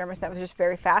taxidermist that was just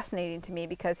very fascinating to me,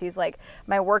 because he's like,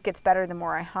 my work gets better the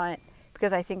more I hunt,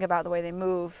 because I think about the way they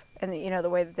move and the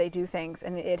way that they do things,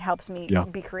 and it helps me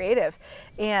be creative.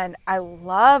 And I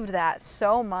loved that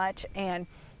so much. And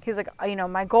he's like,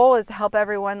 my goal is to help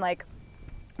everyone, like,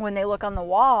 when they look on the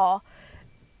wall,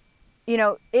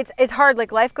 it's hard.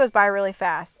 Like, life goes by really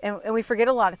fast, and we forget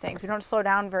a lot of things. We don't slow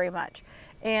down very much.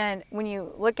 And when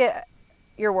you look at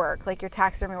your work, like your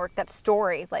taxidermy work, that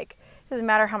story, like, it doesn't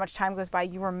matter how much time goes by,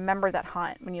 you remember that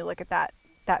hunt when you look at that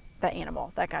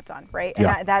animal that got done, right?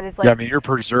 Yeah. And that is like, I mean, you're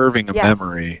preserving a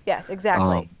memory. Yes,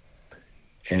 exactly.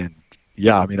 And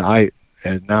I mean,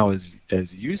 and now as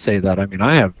you say that, I mean,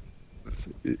 I have,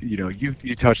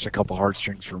 you touched a couple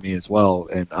heartstrings for me as well.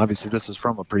 And obviously this is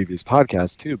from a previous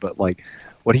podcast too, but like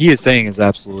what he is saying is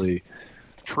absolutely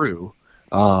true.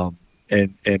 And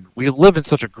we live in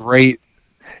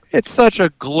it's such a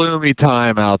gloomy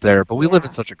time out there, but we live in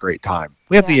such a great time.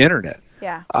 We have the internet.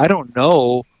 Yeah. I don't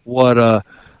know what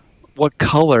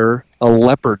color a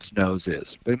leopard's nose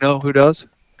is. But you know who does?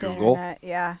 Google. Internet,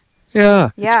 yeah. Yeah.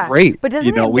 It's great. But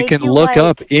doesn't it we make can you, look like,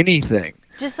 up anything.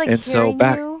 Just like and hearing so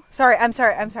back, you. Sorry. I'm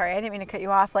sorry. I didn't mean to cut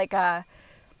you off. Like,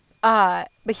 but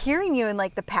hearing you and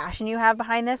like the passion you have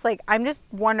behind this, like, I'm just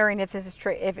wondering if this is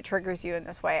if it triggers you in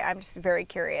this way. I'm just very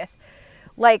curious.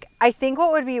 Like, I think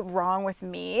what would be wrong with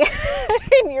me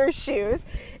in your shoes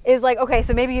is like, okay,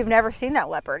 so maybe you've never seen that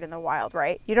leopard in the wild,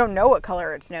 right? You don't know what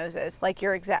color its nose is, like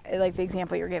like the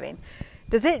example you're giving.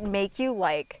 Does it make you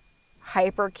like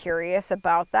hyper curious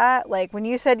about that? Like when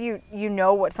you said you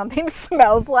know what something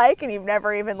smells like and you've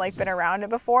never even like been around it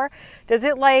before, does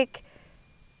it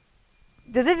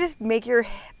just make your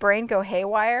brain go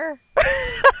haywire?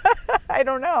 I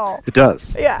don't know. It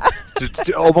does. Yeah. It's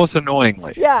almost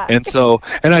annoyingly. Yeah. And so,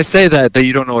 and I say that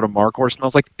you don't know what a markhor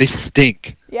smells like. They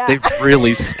stink. Yeah. They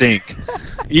really stink.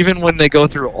 Even when they go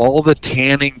through all the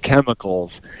tanning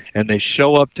chemicals and they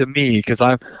show up to me, because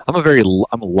I'm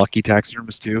a lucky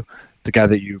taxidermist too. The guy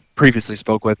that you previously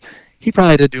spoke with, he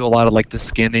probably had to do a lot of like the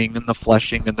skinning and the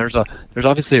fleshing, and there's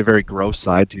obviously a very gross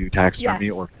side to taxidermy,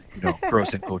 or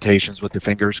gross in quotations with the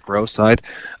fingers, gross side.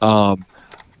 I'm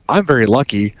very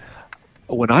lucky.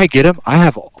 When I get them, I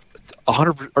have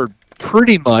 100 or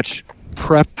pretty much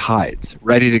prepped hides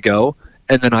ready to go,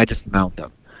 and then I just mount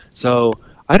them. So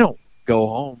I don't go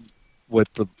home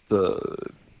with the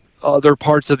other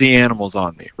parts of the animals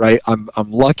on me, right?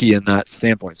 I'm lucky in that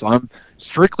standpoint. So I'm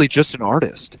strictly just an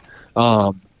artist,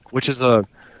 which is a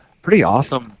pretty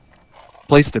awesome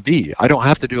place to be. I don't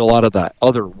have to do a lot of that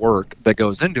other work that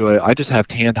goes into it. I just have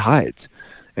tanned hides.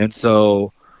 And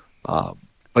so,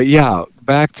 but yeah,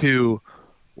 back to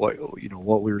what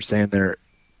we were saying there.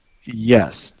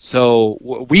 Yes. So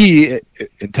we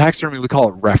in taxidermy, we call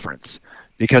it reference,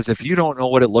 because if you don't know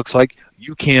what it looks like,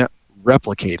 you can't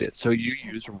replicate it. So you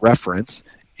use reference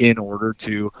in order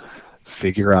to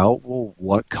figure out, well,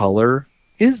 what color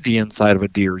is the inside of a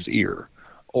deer's ear,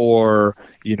 or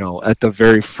at the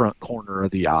very front corner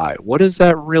of the eye, what does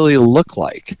that really look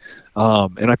like?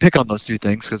 And I pick on those two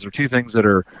things because they're two things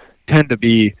that tend to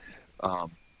be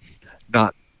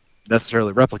not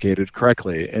necessarily replicated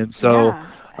correctly. And so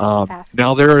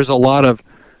now there is a lot of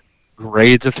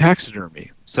grades of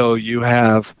taxidermy. So you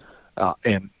have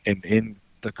and in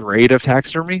the grade of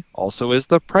taxidermy also is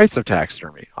the price of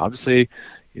taxidermy. Obviously,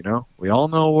 we all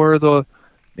know where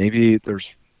maybe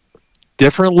there's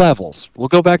different levels. We'll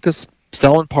go back to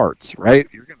selling parts, right?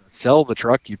 You're going to sell the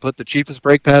truck, you put the cheapest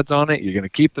brake pads on it, you're going to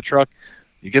keep the truck,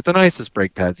 you get the nicest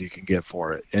brake pads you can get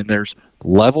for it. And there's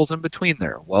levels in between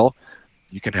there. Well,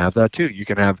 you can have that too. You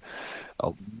can have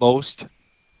most,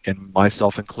 and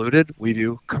myself included, we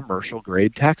do commercial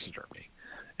grade taxidermy.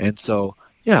 And so,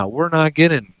 yeah, we're not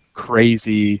getting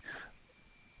crazy,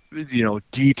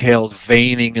 details,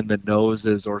 veining in the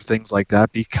noses or things like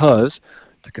that, because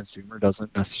the consumer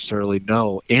doesn't necessarily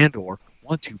know and or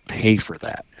want to pay for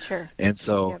that. Sure. And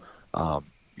so,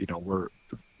 we're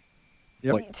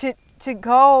to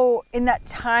go in that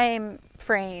time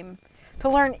frame to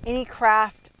learn any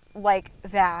craft like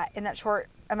that in that short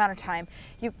amount of time.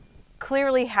 You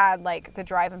clearly had like the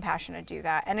drive and passion to do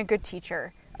that, and a good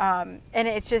teacher. And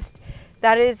it's just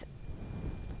that is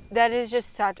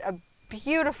just such a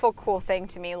beautiful, cool thing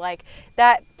to me. Like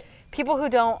that, people who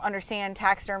don't understand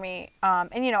taxidermy,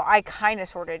 and I kind of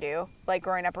sort of do, like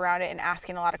growing up around it and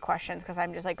asking a lot of questions because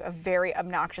I'm just like a very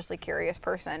obnoxiously curious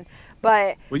person.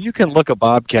 But you can look a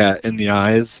bobcat in the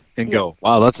eyes and go,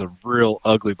 "Wow, that's a real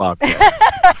ugly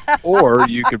bobcat," or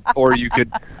you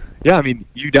could, yeah. I mean,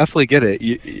 you definitely get it.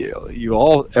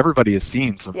 Everybody has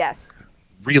seen some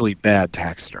really bad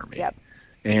taxidermy. Yep.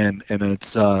 And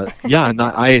it's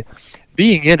and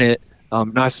being in it.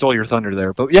 I stole your thunder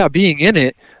there, but yeah, being in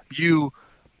it. You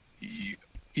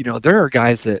there are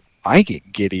guys that I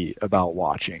get giddy about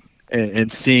watching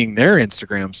and seeing their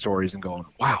Instagram stories and going,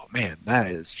 wow, man,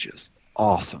 that is just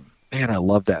awesome. Man, I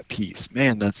love that piece.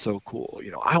 Man, that's so cool.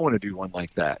 I want to do one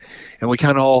like that. And we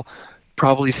kind of all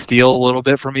probably steal a little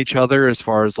bit from each other as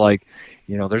far as like,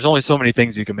 there's only so many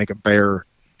things you can make a bear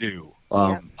do,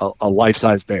 a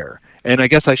life-size bear. And I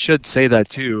guess I should say that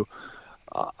too.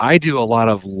 I do a lot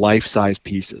of life-size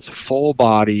pieces, full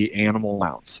body animal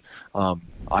mounts.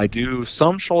 I do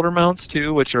some shoulder mounts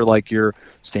too, which are like your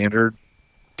standard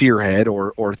deer head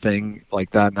or thing like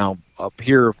that. Now up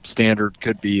here, standard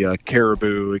could be a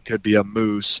caribou, it could be a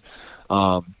moose,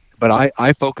 but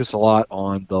I focus a lot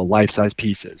on the life-size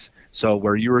pieces. So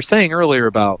where you were saying earlier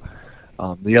about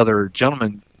the other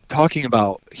gentleman talking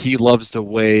about he loves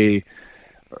to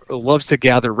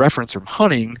gather reference from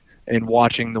hunting and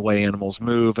watching the way animals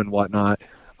move and whatnot.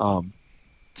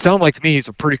 Sound like to me he's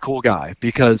a pretty cool guy,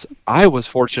 because I was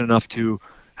fortunate enough to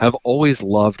have always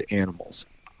loved animals.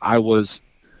 I was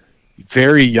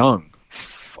very young,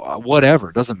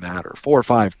 whatever, doesn't matter, 4,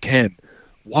 5, 10,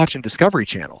 watching Discovery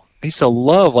Channel. I used to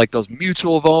love like those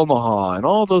Mutual of Omaha and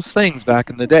all those things back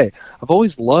in the day. I've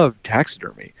always loved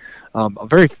taxidermy.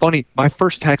 Very funny, my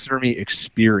first taxidermy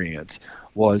experience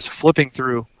was flipping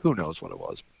through, who knows what it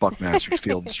was, Buckmaster's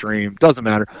Field and Stream, doesn't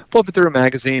matter, flipping through a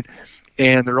magazine,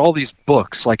 and there are all these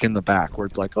books like in the back where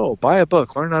it's like, oh, buy a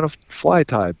book, learn how to fly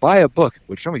tie, buy a book,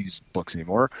 which nobody uses books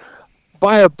anymore,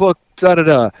 buy a book,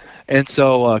 da-da-da. And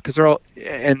so, because they're all,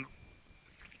 and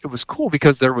it was cool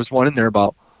because there was one in there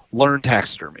about learn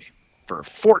taxidermy. For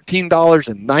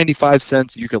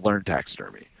 $14.95, you could learn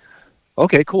taxidermy.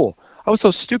 Okay, cool. I was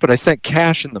so stupid, I sent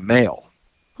cash in the mail.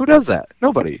 Who does that?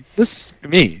 Nobody. This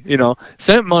me,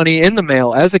 sent money in the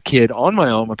mail as a kid on my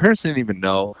own. My parents didn't even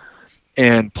know.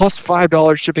 And plus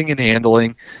 $5 shipping and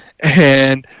handling.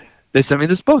 And they sent me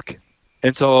this book.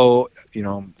 And so,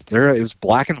 there it was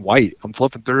black and white. I'm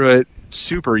flipping through it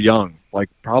super young,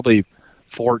 like probably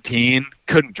 14.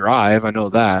 Couldn't drive, I know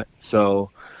that.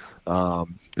 So,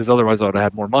 because otherwise I would have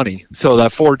had more money. So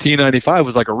that $14.95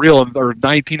 was like or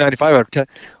 $19.95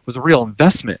 was a real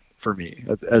investment for me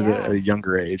at a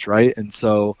younger age, right? And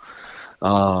so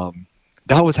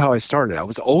that was how I started. I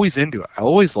was always into it. I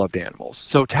always loved animals.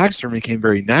 So taxidermy came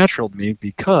very natural to me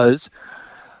because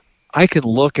I could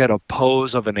look at a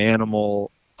pose of an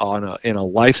animal in a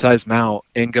life-size mount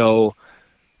and go,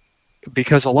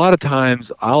 because a lot of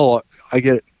times I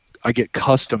get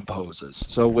custom poses.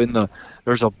 So when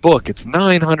there's a book, it's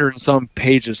 900 and some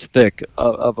pages thick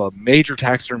of a major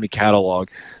taxidermy catalog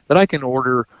that I can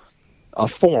order a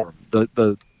form.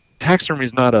 The taxidermy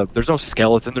is not there's no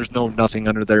skeleton, there's no nothing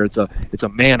under there. It's a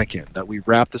mannequin that we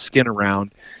wrap the skin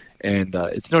around, and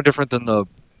it's no different than the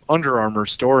Under Armour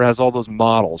store has all those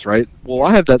models, right? Well,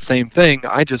 I have that same thing.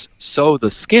 I just sew the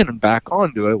skin back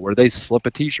onto it where they slip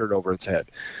a t-shirt over its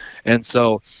head. And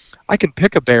so I can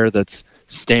pick a bear that's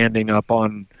standing up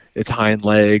on its hind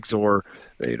legs, or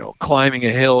climbing a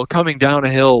hill, coming down a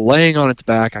hill, laying on its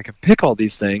back. I can pick all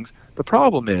these things. The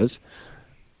problem is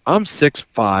I'm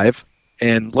 6'5",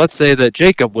 and let's say that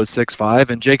Jacob was 6'5",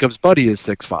 and Jacob's buddy is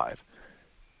 6'5".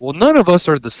 Well, none of us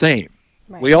are the same.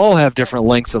 Right. We all have different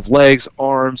lengths of legs,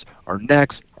 arms, our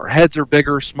necks, our heads are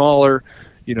bigger, smaller,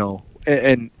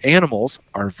 and animals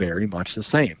are very much the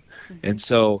same. Mm-hmm. And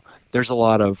so there's a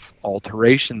lot of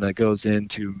alteration that goes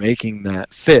into making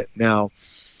that fit. Now,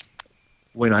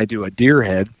 when I do a deer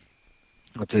head,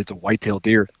 let's say it's a white-tailed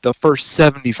deer, the first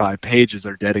 75 pages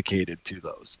are dedicated to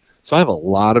those. So I have a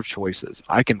lot of choices.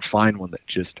 I can find one that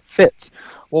just fits.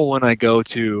 Well, when I go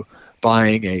to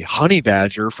buying a honey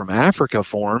badger from Africa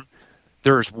form,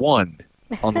 there's one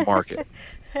on the market.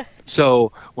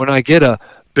 So when I get a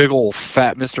big old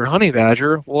fat Mr. Honey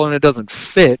Badger, well, and it doesn't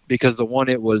fit because the one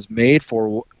it was made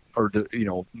for or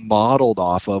modeled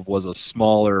off of was a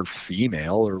smaller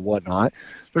female or whatnot,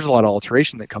 there's a lot of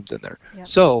alteration that comes in there. Yep.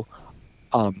 So,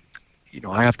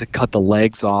 I have to cut the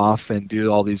legs off and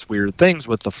do all these weird things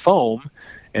with the foam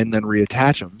and then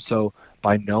reattach them. So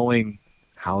by knowing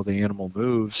how the animal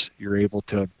moves, you're able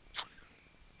to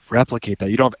replicate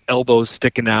that. You don't have elbows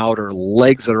sticking out or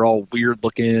legs that are all weird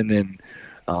looking. And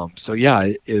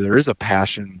there is a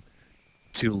passion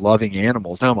to loving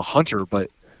animals. Now I'm a hunter, but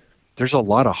there's a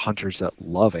lot of hunters that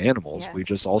love animals. Yes. We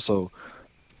just also,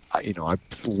 I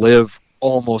live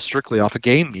almost strictly off of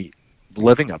game meat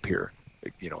living up here.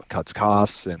 It cuts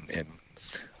costs, and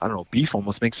I don't know, beef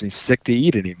almost makes me sick to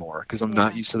eat anymore because I'm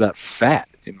not used to that fat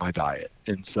in my diet.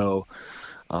 And so,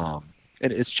 and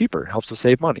it's cheaper. It helps to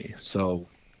save money. So,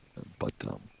 but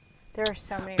there are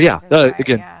so many. Again,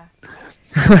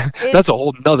 that's a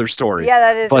whole nother story. Yeah,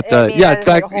 that is. But that is in fact,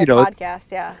 like a whole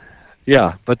podcast. Yeah.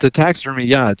 Yeah, but the taxidermy,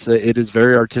 yeah, it is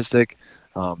very artistic.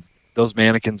 Those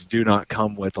mannequins do not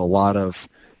come with a lot of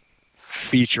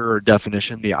feature or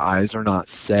definition. The eyes are not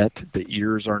set, the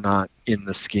ears are not in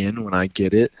the skin when I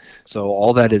get it. So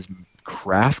all that is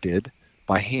crafted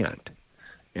by hand.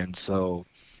 And so,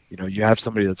 you have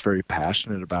somebody that's very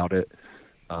passionate about it.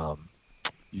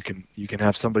 You can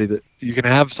have something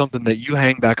that you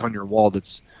hang back on your wall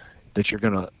that you're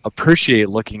gonna appreciate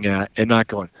looking at and not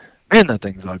going, man, that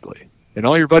thing's ugly. And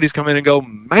all your buddies come in and go,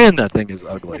 man, that thing is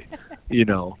ugly.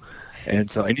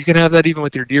 And you can have that even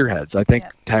with your deer heads. I think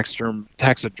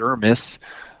taxidermists,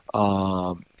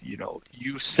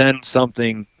 you send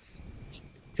something.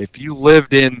 If you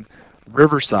lived in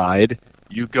Riverside,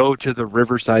 you go to the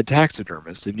Riverside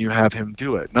taxidermist and you have him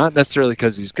do it. Not necessarily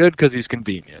because he's good, because he's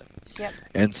convenient. Yep.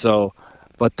 And so,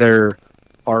 but there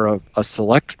are a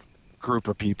select group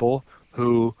of people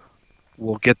who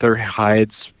will get their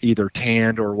hides either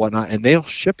tanned or whatnot, and they'll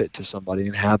ship it to somebody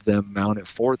and have them mount it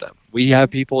for them. We have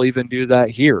people even do that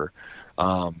here.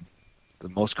 The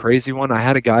most crazy one, I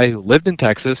had a guy who lived in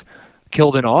Texas,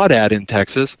 killed an aoudad in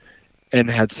Texas, and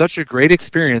had such a great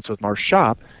experience with our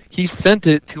shop, he sent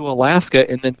it to Alaska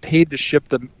and then paid to ship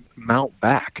the mount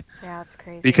back. Yeah, that's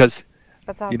crazy. Because,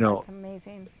 that's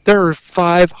amazing. There are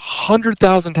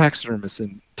 500,000 taxidermists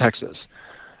in Texas.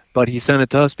 But he sent it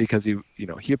to us because he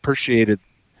appreciated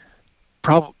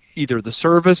probably either the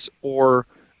service or,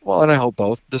 well, and I hope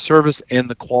both, the service and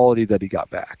the quality that he got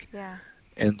back. Yeah.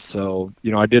 And so,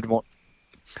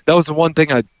 that was the one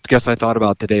thing I guess I thought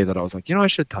about today that I was like, I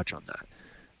should touch on that.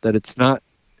 That it's not,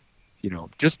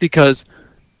 just because,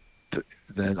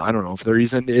 then I don't know if there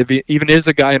even is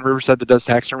a guy in Riverside that does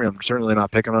taxidermy. I'm certainly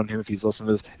not picking on him if he's listening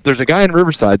to this. If there's a guy in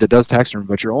Riverside that does taxidermy,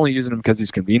 but you're only using him because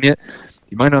he's convenient,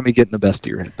 you might not be getting the best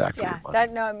deer head back for your money.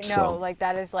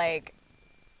 That is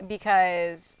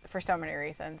because for so many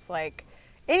reasons, like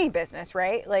any business,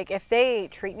 right? Like if they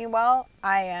treat me well,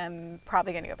 I am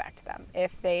probably going to go back to them.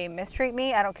 If they mistreat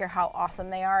me, I don't care how awesome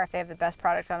they are. If they have the best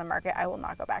product on the market, I will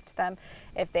not go back to them.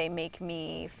 If they make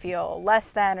me feel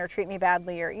less than or treat me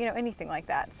badly or, anything like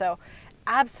that. So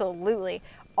absolutely.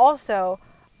 Also,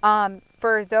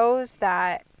 for those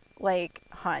that like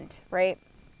hunt, right?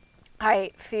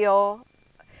 I feel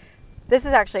this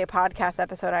is actually a podcast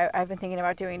episode I've been thinking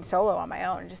about doing solo on my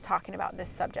own, just talking about this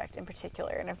subject in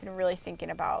particular. And I've been really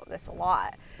thinking about this a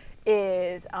lot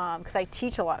is because I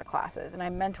teach a lot of classes and I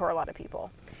mentor a lot of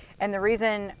people. And the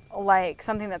reason, like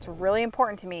something that's really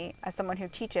important to me as someone who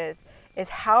teaches is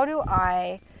how do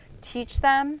I teach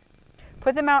them,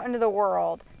 put them out into the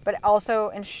world, but also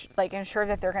ensure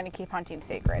that they're going to keep hunting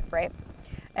sacred, right?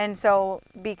 And so,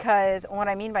 because what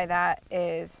I mean by that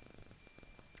is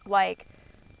like,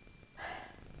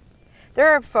 there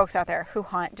are folks out there who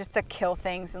hunt just to kill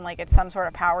things and like it's some sort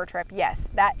of power trip. Yes,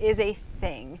 that is a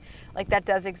thing. Like that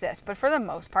does exist. But for the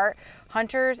most part,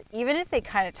 hunters, even if they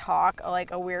kind of talk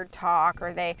like a weird talk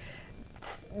or they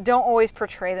don't always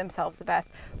portray themselves the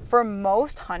best, for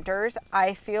most hunters,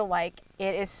 I feel like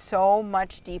it is so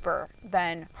much deeper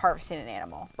than harvesting an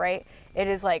animal, right? It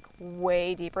is like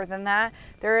way deeper than that.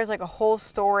 There is like a whole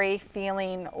story,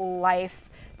 feeling, life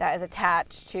that is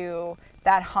attached to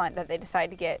that hunt that they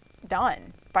decide to get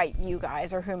done by you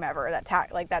guys or whomever, that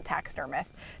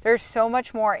taxidermist. There's so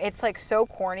much more. It's like so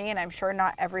corny, and I'm sure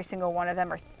not every single one of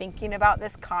them are thinking about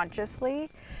this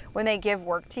consciously when they give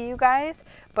work to you guys,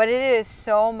 but it is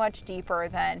so much deeper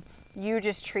than you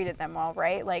just treated them well,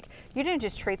 right? Like you didn't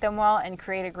just treat them well and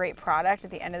create a great product at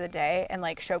the end of the day and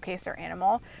like showcase their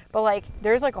animal, but like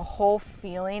there's like a whole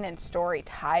feeling and story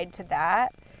tied to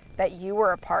that you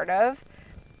were a part of,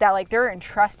 that like they're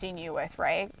entrusting you with,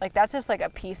 right? Like that's just like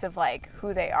a piece of like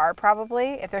who they are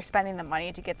probably, if they're spending the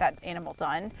money to get that animal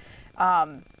done.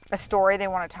 A story they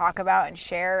want to talk about and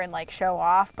share and like show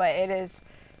off, but it is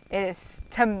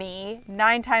to me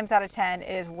 9 times out of 10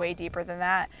 it is way deeper than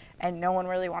that, and no one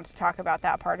really wants to talk about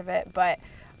that part of it, but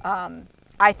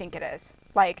I think it is.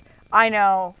 Like I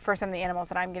know for some of the animals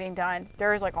that I'm getting done,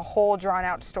 there is like a whole drawn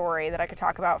out story that I could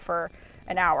talk about for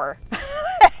an hour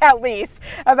at least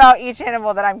about each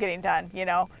animal that I'm getting done,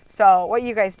 So what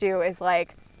you guys do is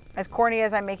like, as corny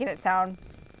as I'm making it sound,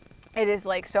 it is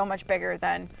like so much bigger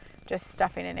than just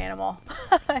stuffing an animal.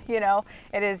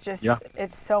 It is just,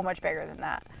 It's so much bigger than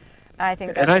that. And I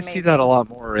think that's amazing. See that a lot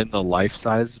more in the life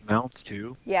size mounts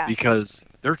too. Yeah. Because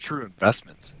they're true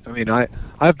investments. I mean,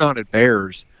 I've mounted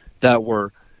bears that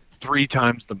were 3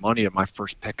 times the money of my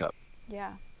first pickup.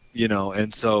 Yeah.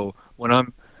 And so when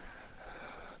I'm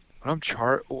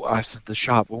I said the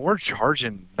shop, when we're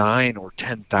charging $9,000 or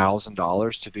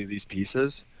 $10,000 to do these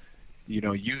pieces, you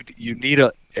need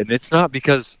and it's not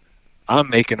because I'm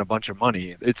making a bunch of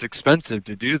money. It's expensive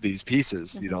to do these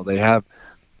pieces. You know, they have,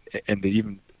 and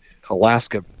even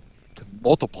Alaska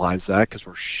multiplies that because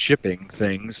we're shipping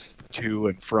things to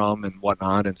and from and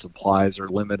whatnot, and supplies are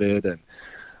limited.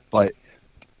 But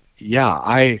yeah,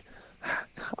 I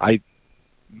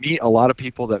meet a lot of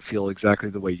people that feel exactly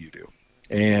the way you do,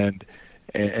 and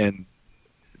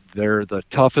they're the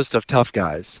toughest of tough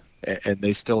guys, and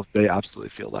they absolutely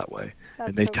feel that way. That's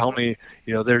and they so tell cool. me,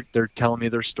 you know, they're telling me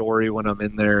their story when I'm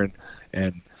in there,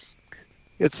 and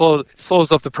it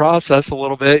slows up the process a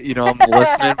little bit. You know, I'm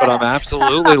listening, but I'm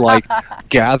absolutely like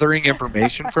gathering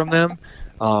information from them.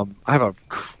 I have a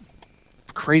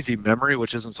crazy memory,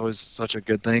 which isn't always such a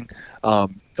good thing,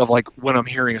 of like when I'm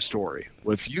hearing a story.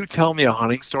 If you tell me a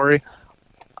hunting story,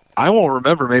 I won't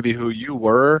remember maybe who you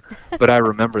were, but I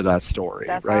remember that story,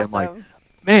 That's right? awesome. I'm like,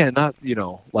 man, not, you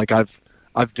know, like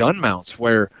I've done mounts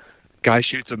where guy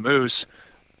shoots a moose,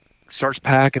 starts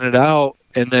packing it out,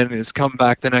 and then is come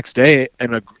back the next day,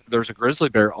 and there's a grizzly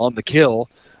bear on the kill,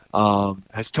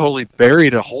 has totally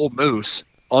buried a whole moose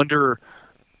under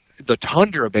the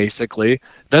tundra, basically.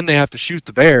 Then they have to shoot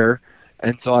the bear,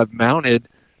 and so I've mounted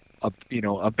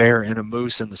a bear and a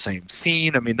moose in the same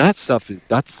scene. I mean, that stuff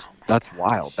that's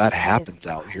wild. That happens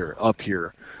out here, up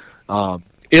here.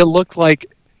 It looked like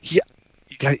you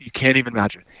can't even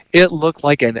imagine. It looked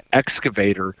like an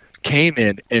excavator came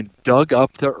in and dug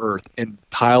up the earth and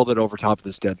piled it over top of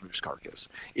this dead moose carcass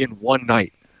in one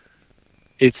night.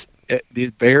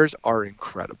 These bears are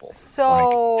incredible.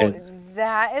 So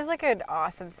that is like an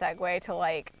awesome segue to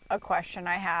like a question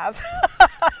I have.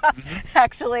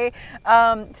 Actually,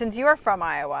 since you are from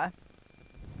Iowa,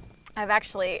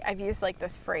 I've used like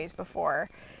this phrase before,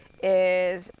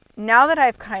 is now that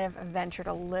I've kind of ventured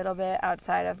a little bit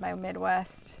outside of my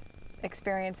Midwest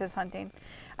experiences hunting,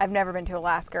 I've never been to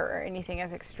Alaska or anything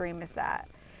as extreme as that.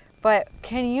 But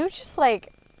can you just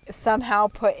like somehow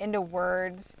put into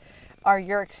words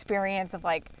your experience of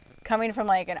like coming from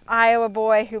like an Iowa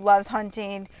boy who loves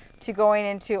hunting to going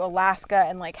into Alaska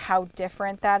and like how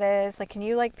different that is? Like, can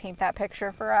you like paint that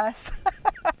picture for us?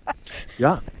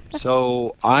 Yeah.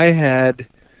 So I had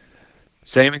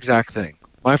same exact thing.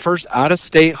 My first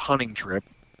out-of-state hunting trip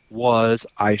was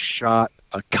I shot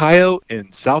a coyote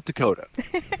in South Dakota,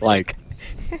 like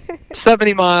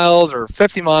 70 miles or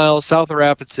 50 miles south of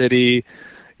Rapid City.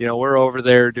 You know, we're over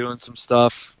there doing some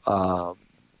stuff. I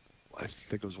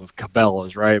think it was with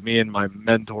Cabela's, right? Me and my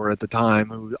mentor at the time,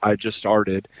 who I just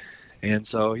started. And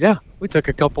so, yeah, we took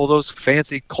a couple of those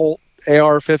fancy Colt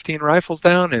AR-15 rifles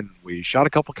down, and we shot a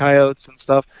couple coyotes and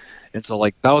stuff. And so,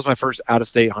 like, that was my first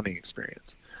out-of-state hunting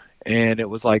experience. And it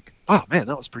was like, wow, man,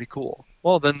 that was pretty cool.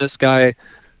 Well, then this guy,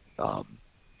 was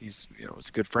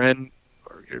a good friend,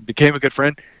 or became a good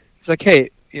friend. He's like, hey,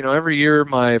 every year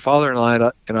my father-in-law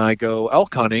and I go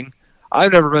elk hunting.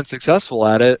 I've never been successful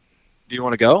at it. Do you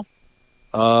want to go?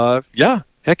 Yeah,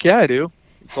 heck yeah, I do.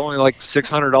 It's only like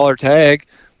 $600 tag.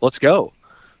 Let's go.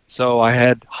 So I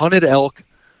had hunted elk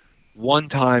one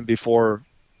time before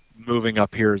moving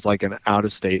up here as like an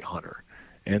out-of-state hunter.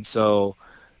 And so,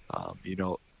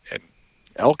 and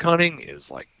elk hunting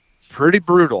is like pretty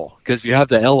brutal because you have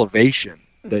the elevation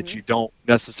that you don't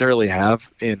necessarily have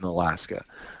in Alaska.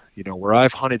 Where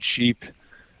I've hunted sheep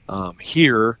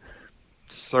here,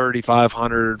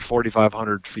 3,500,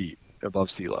 4,500 feet above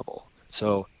sea level.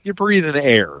 So you're breathing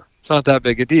air. It's not that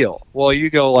big a deal. Well, you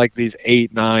go like these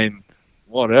 8, 9,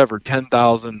 whatever,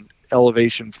 10,000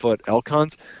 elevation foot elk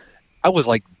hunts. I was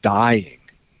like dying,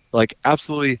 like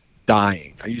absolutely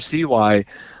dying. You see why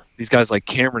these guys like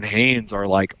Cameron Haynes are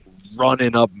like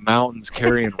running up mountains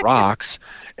carrying rocks,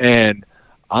 and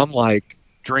I'm like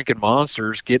drinking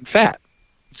monsters, getting fat.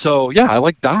 So yeah, I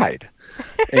like died.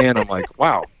 And I'm like,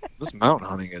 wow, this mountain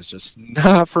hunting is just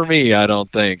not for me, I don't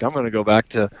think. I'm going to go back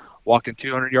to walking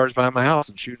 200 yards behind my house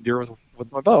and shooting deer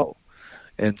with my bow.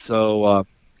 And so,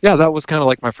 yeah, that was kind of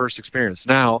like my first experience.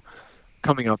 Now,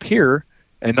 coming up here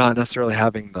and not necessarily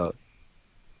having the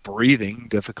breathing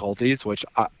difficulties, which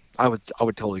I would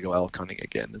totally go elk hunting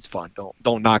again. It's fun.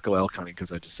 Don't not go elk hunting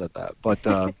because I just said that. But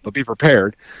but be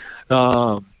prepared.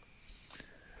 It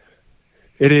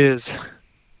is.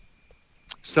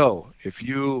 So if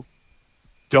you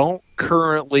don't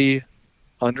currently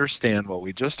understand what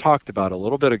we just talked about a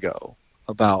little bit ago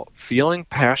about feeling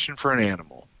passion for an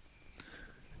animal,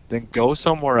 then go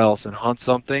somewhere else and hunt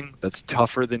something that's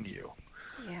tougher than you.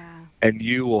 Yeah. And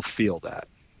you will feel that.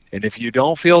 And if you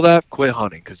don't feel that, quit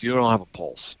hunting because you don't have a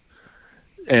pulse.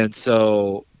 And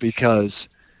so, because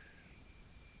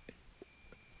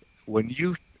when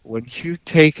you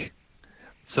take,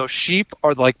 so sheep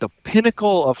are like the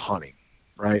pinnacle of hunting,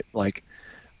 right? Like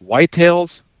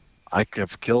whitetails, I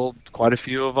have killed quite a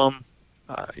few of them.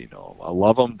 I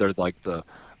love them. They're like the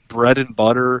bread and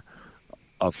butter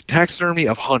of taxidermy,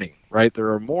 of hunting, right?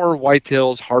 There are more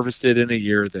whitetails harvested in a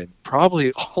year than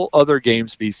probably all other game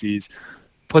species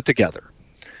put together.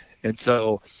 And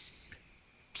so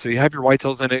you have your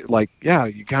whitetails in it, like, yeah,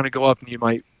 you kind of go up and you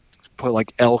might put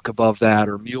like elk above that,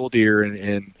 or mule deer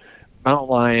and mountain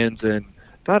lions and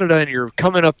da-da-da, and you're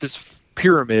coming up this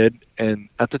pyramid, and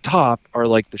at the top are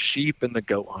like the sheep and the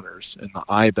goat hunters and the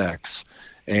ibex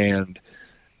and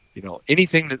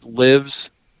anything that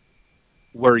lives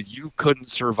where you couldn't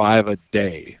survive a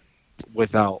day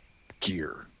without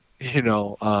gear, and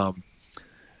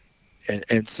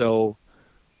so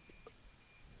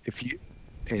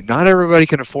and not everybody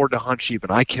can afford to hunt sheep,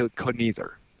 and I couldn't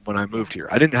either when I moved here.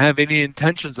 I didn't have any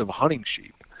intentions of hunting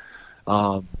sheep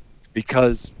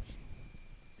because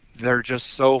they're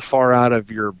just so far out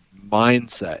of your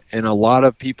mindset. And a lot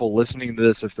of people listening to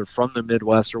this, if they're from the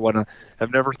Midwest or whatnot,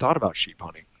 have never thought about sheep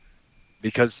hunting,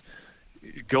 because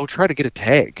go try to get a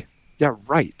tag. Yeah,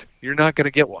 right. You're not going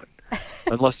to get one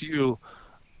unless you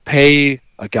pay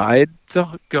a guide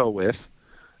to go with,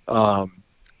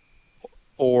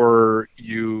 or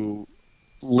you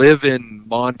live in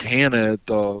Montana.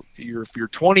 If you're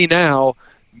 20 now,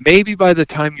 maybe by the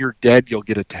time you're dead, you'll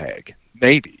get a tag.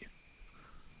 Maybe.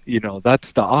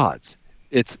 That's the odds.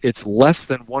 It's less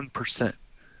than 1%.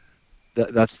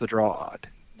 That's the draw odd.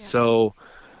 Yeah. So,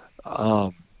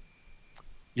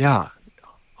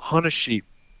 hunt a sheep.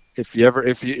 If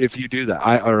you do that,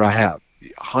 I have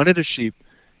hunted a sheep,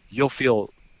 you'll feel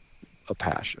a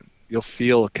passion. You'll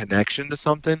feel a connection to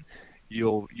something.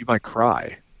 You might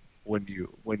cry when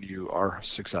you are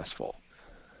successful.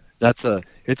 It's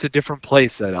a different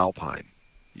place at Alpine.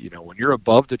 When you're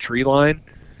above the tree line,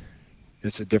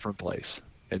 it's a different place.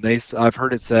 And I've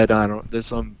heard it said, there's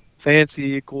some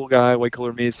fancy cool guy, way cooler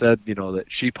than me, said, that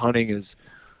sheep hunting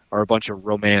are a bunch of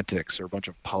romantics or a bunch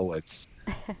of poets.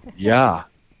 Yeah,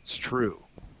 it's true.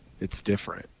 It's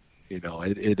different.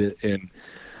 And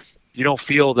you don't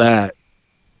feel that.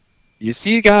 You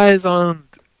see guys on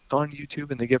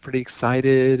YouTube and they get pretty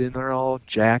excited and they're all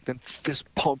jacked and fist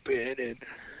pumping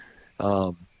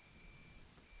and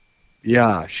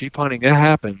sheep hunting, it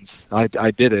happens. I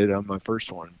did it on my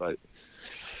first one, but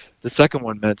the second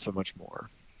one meant so much more.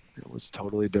 It was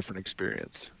totally different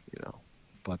experience,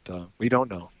 but we don't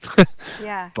know.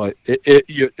 Yeah. But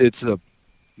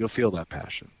you'll feel that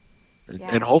passion.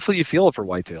 And hopefully you feel it for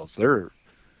whitetails. They're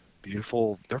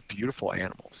beautiful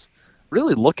animals.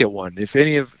 Really look at one. If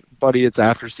anybody, it's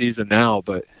after season now,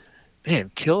 but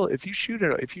man, if you shoot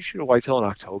a whitetail in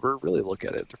October, really look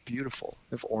at it. They're beautiful.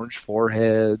 They have orange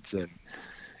foreheads, and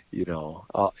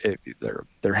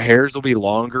their hairs will be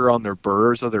longer on their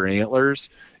burrs of their antlers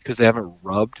because they haven't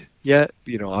rubbed yet.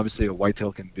 Obviously a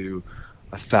whitetail can do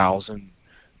 1,000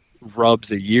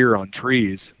 rubs a year on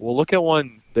trees. Well, look at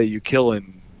one that you kill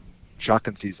in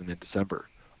shotgun season in December.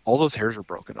 All those hairs are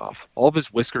broken off. All of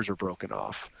his whiskers are broken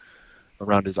off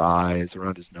around his eyes,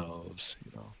 around his nose.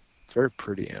 Very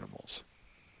pretty animals.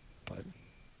 But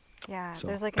yeah, so,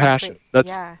 there's like passion.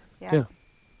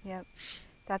 Yep.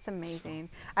 That's amazing.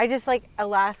 I just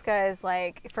Alaska is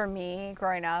for me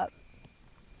growing up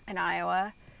in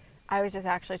Iowa. I was just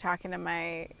actually talking to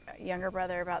my younger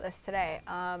brother about this today.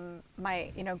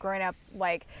 Growing up,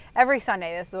 every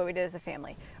Sunday, this is what we did as a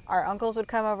family. Our uncles would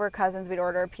come over, cousins, we'd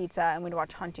order a pizza, and we'd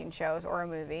watch hunting shows or a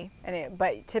movie.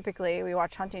 But typically, we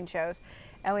watch hunting shows,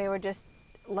 and we would just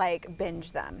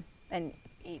binge them and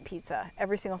eat pizza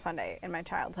every single Sunday in my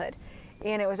childhood.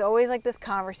 And it was always this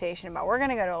conversation about, we're going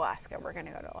to go to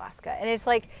Alaska. And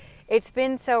it's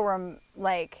been so,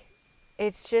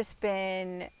 it's just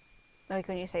been,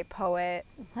 when you say poet,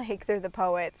 they're the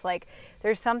poets.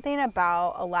 There's something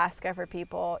about Alaska for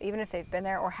people, even if they've been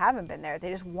there or haven't been there, they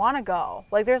just want to go.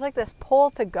 There's this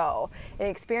pull to go and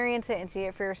experience it and see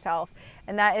it for yourself.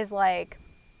 And that is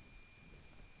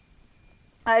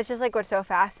it's just what's so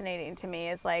fascinating to me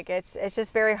is it's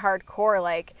just very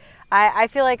hardcore. I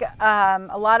feel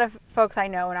a lot of folks I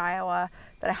know in Iowa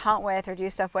that I hunt with or do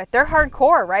stuff with, they're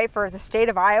hardcore, right? For the state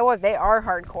of Iowa, they are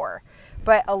hardcore.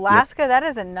 But Alaska, that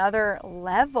is another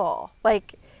level.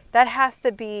 That has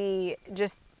to be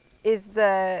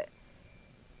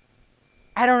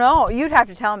I don't know. You'd have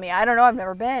to tell me. I don't know. I've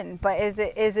never been. But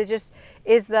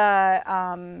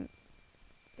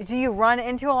do you run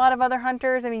into a lot of other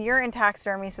hunters? I mean, you're in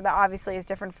taxidermy, so that obviously is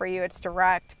different for you. It's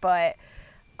direct. But,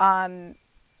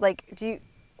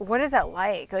 what is that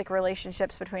like?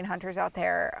 Relationships between hunters out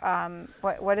there?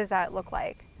 What does that look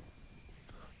like?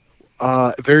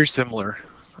 Very similar,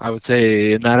 I would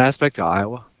say, in that aspect to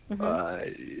Iowa.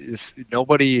 Mm-hmm. If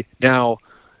nobody now,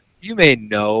 you may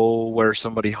know where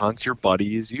somebody hunts, your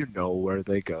buddies, you know where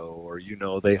they go, or you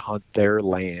know they hunt their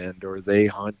land, or they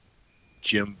hunt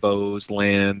Jimbo's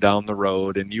land down the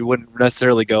road, and you wouldn't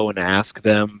necessarily go and ask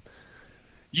them.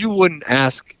 You wouldn't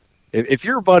ask, if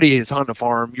your buddy is hunting a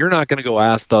farm, you're not going to go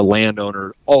ask the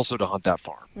landowner also to hunt that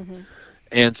farm. Mm-hmm.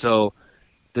 And so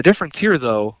the difference here,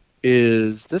 though,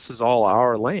 is this is all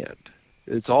our land.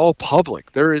 It's all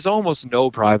public. There is almost no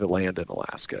private land in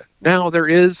Alaska. Now there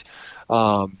is,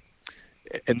 and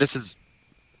this is,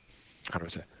 how do I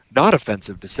say, not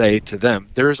offensive to say to them,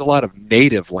 there is a lot of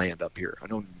native land up here. I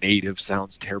know native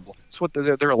sounds terrible. It's what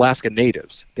they're Alaska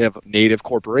natives. They have native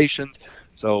corporations,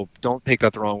 so don't take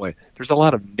that the wrong way. There's a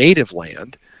lot of native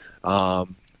land,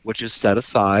 which is set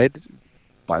aside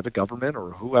by the government or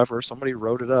whoever. Somebody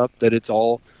wrote it up that it's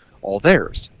all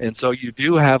theirs. And so you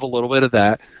do have a little bit of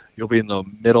that. You'll be in the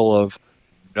middle of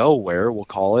nowhere, we'll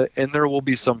call it, and there will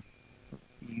be some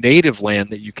native land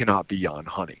that you cannot be on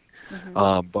hunting.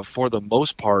 Mm-hmm. But for the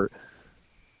most part,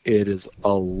 a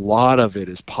lot of it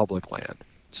is public land.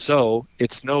 So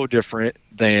it's no different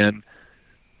than,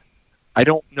 I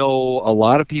don't know a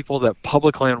lot of people that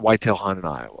public land whitetail hunt in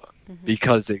Iowa, mm-hmm.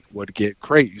 because it would get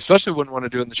crazy, especially wouldn't want to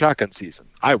do it in the shotgun season.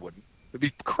 I wouldn't. It'd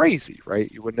be crazy,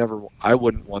 right? I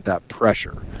wouldn't want that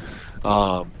pressure.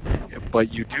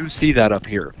 But you do see that up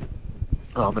here.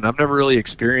 And I've never really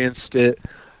experienced it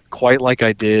quite like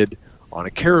I did on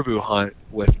a caribou hunt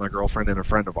with my girlfriend and a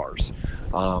friend of ours.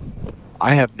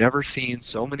 I have never seen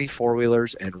so many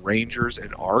four-wheelers and Rangers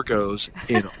and Argos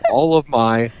in all of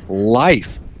my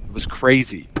life. It was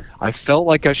crazy. I felt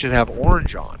like I should have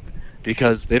orange on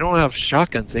because they don't have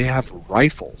shotguns, they have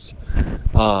rifles.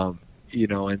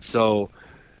 And so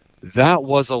that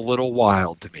was a little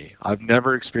wild to me. I've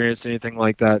never experienced anything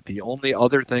like that. The only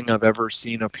other thing I've ever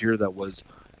seen up here that was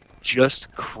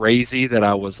just crazy that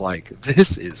I was like,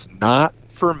 this is not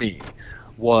for me,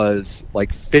 was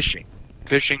like fishing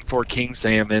for king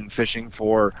salmon, fishing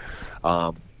for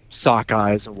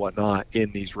sockeyes and whatnot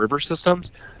in these river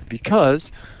systems,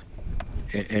 because,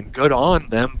 and good on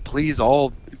them, please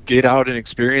all get out and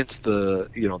experience the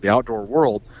outdoor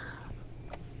world.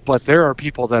 But there are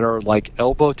people that are like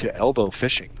elbow to elbow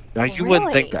fishing. Now you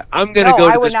wouldn't think that. I'm going to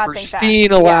go to this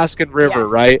pristine Alaskan river,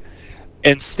 right,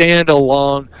 and stand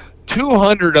along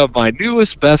 200 of my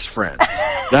newest best friends.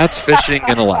 That's fishing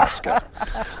in Alaska.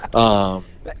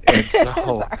 And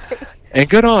so, and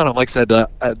good on them. Like I said,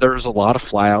 there's a lot of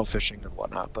fly out fishing and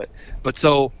whatnot. But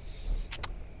so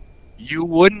you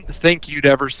wouldn't think you'd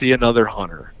ever see another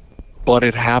hunter, but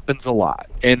it happens a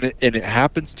lot, and it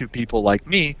happens to people like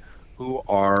me, who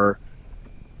are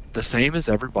the same as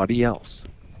everybody else.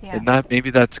 Yeah. And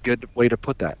maybe that's a good way to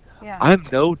put that. Yeah. I'm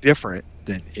no different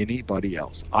than anybody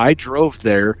else. I drove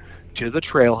there to the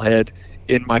trailhead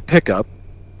in my pickup,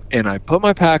 and I put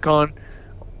my pack on,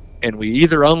 and we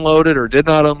either unloaded or did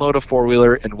not unload a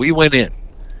four-wheeler, and we went in.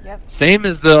 Yep. Same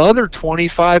as the other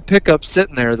 25 pickups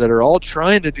sitting there that are all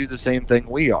trying to do the same thing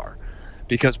we are,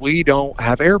 because we don't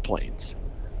have airplanes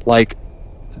like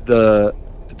the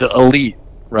elite,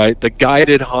 right? The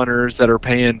guided hunters that are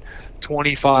paying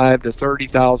 $25,000 to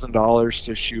 $30,000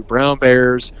 to shoot brown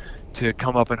bears, to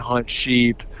come up and hunt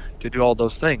sheep, to do all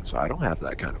those things. I don't have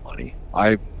that kind of money.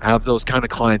 I have those kind of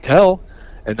clientele,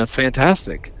 and that's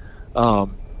fantastic.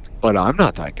 But I'm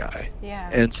not that guy. Yeah.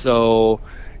 And so,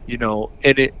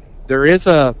 there is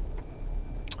a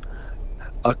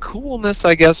coolness,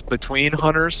 I guess, between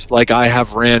hunters. Like, I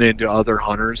have ran into other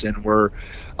hunters, and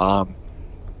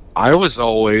I was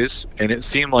always, and it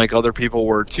seemed like other people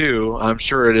were too, I'm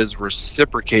sure it is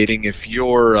reciprocating. If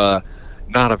you're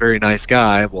not a very nice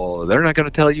guy, well, they're not going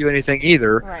to tell you anything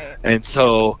either. Right. And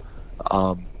so,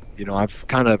 I've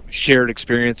kind of shared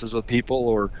experiences with people,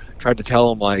 or tried to tell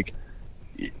them, like,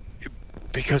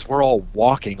 because we're all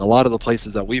walking, a lot of the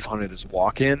places that we've hunted is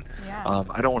walk-in. Yeah.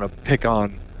 I don't want to pick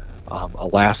on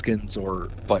Alaskans,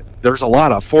 but there's a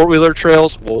lot of four-wheeler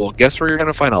trails. Well, guess where you're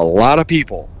going to find a lot of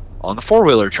people? On the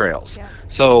four-wheeler trails. Yeah.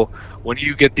 So when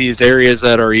you get these areas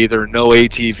that are either no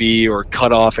ATV or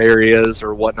cut off areas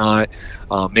or whatnot,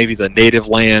 maybe the native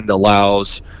land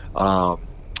allows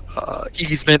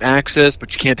easement access,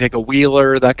 but you can't take a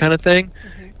wheeler, that kind of thing.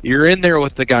 Mm-hmm. You're in there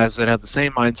with the guys that have the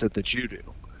same mindset that you do.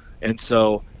 And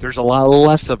so there's a lot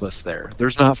less of us there.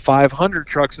 There's not 500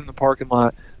 trucks in the parking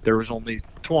lot. There was only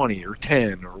 20 or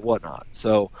 10 or whatnot.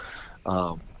 So,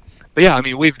 but yeah, I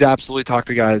mean, we've absolutely talked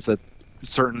to guys that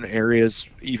certain areas,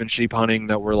 even sheep hunting,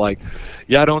 that were like,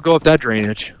 yeah, don't go up that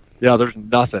drainage. Yeah, there's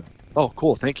nothing. Oh,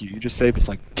 cool, thank you. You just saved us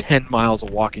like 10 miles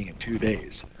of walking in 2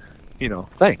 days.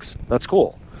 Thanks. That's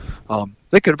cool.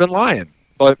 They could have been lying,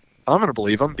 but I'm going to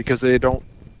believe them because they don't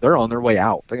they're on their way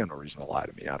out. They got no reason to lie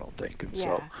to me, I don't think. And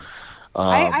so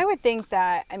I would think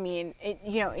that, I mean,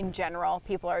 in general,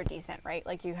 people are decent, right?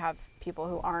 Like, you have people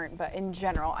who aren't, but in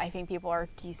general, I think people are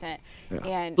decent. Yeah.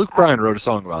 And Luke Bryan wrote a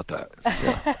song about that.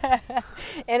 Yeah.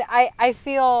 And I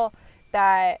feel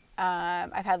that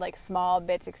I've had like small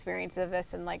bits experience of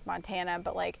this in like Montana,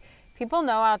 but like people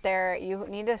know out there you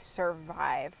need to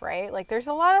survive, right? Like there's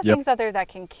a lot of things out there that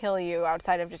can kill you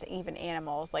outside of just even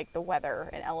animals, like the weather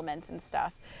and elements and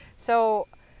stuff. So,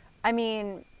 I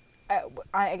mean,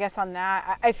 I guess on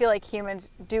that, I feel like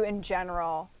humans do in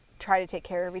general try to take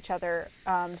care of each other.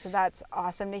 So that's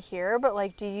awesome to hear. But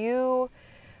like, do you,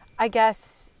 I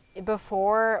guess,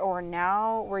 before or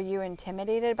now, were you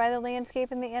intimidated by the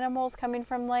landscape and the animals coming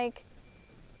from like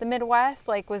the Midwest?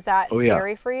 Like, was that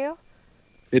scary for you?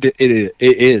 It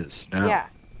is now. Yeah.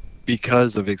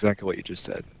 Because of exactly what you just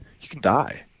said. You can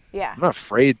die. Yeah. I'm not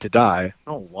afraid to die.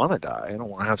 I don't want to die. I don't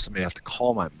want to have somebody have to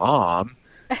call my mom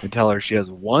and tell her she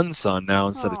has one son now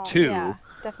instead of two. Yeah,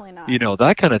 definitely not. You know,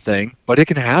 that kind of thing. But it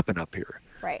can happen up here.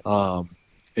 Right. And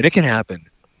it can happen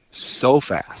so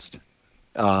fast.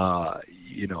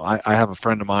 You know, I have a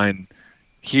friend of mine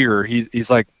here. He's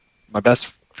like my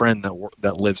best friend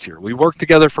that lives here. We worked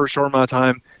together for a short amount of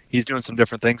time. He's doing some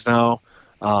different things now.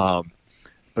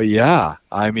 But yeah,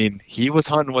 I mean, he was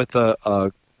hunting with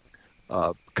a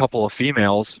couple of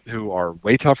females who are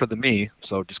way tougher than me.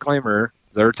 So disclaimer,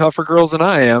 they're tougher girls than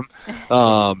I am.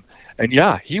 And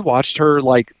yeah, he watched her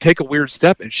like take a weird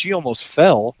step and she almost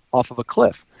fell off of a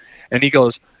cliff. And he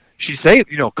goes, she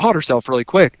caught herself really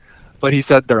quick, but he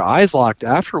said their eyes locked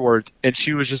afterwards. And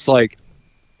she was just like,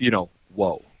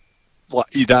 whoa,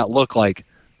 that looked like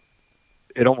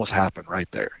it almost happened right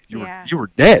there. You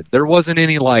were dead. There wasn't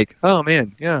any like, oh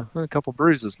man, yeah, a couple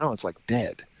bruises. No, it's like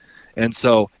dead. And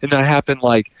that happened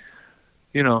like,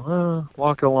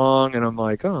 walking along and I'm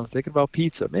like, oh, I'm thinking about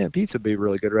pizza. Man, pizza would be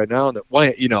really good right now. And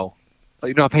why, you're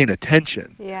not paying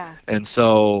attention. Yeah. And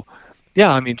so,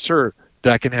 yeah, I mean, sure,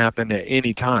 that can happen at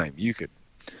any time. You could,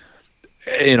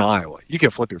 in Iowa, you can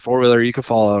flip your four-wheeler, you could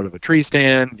fall out of a tree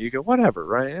stand, you could whatever,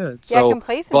 right? Yeah,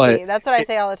 complacency. That's what I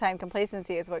say all the time.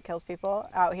 Complacency is what kills people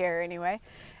out here anyway.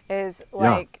 Is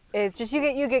just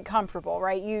you get comfortable,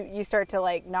 right? You start to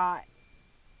like not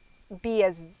be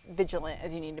as vigilant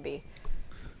as you need to be.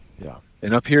 Yeah.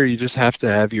 And up here you just have to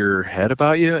have your head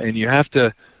about you and you have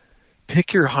to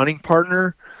pick your hunting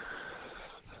partner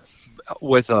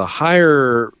with a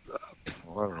higher,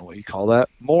 I don't know what you call that.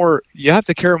 You have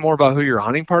to care more about who your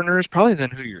hunting partner is probably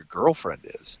than who your girlfriend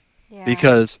is. Yeah.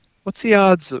 Because what's the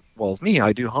odds? Well, me,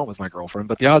 I do hunt with my girlfriend,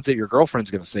 but the odds that your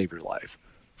girlfriend's going to save your life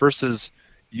versus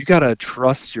you got to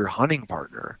trust your hunting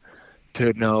partner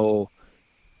to know.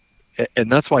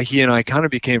 And that's why he and I kind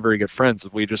of became very good friends.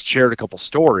 We just shared a couple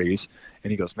stories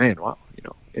and he goes, man, wow,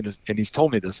 and he's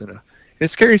told me this in a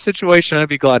scary situation. I'd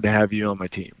be glad to have you on my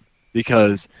team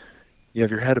because you have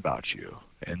your head about you.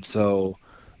 And so,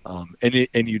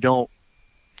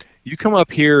 you come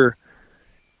up here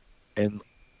and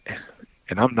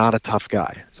I'm not a tough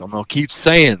guy. So I'm going to keep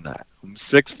saying that. I'm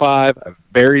 6'5", I have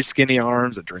very skinny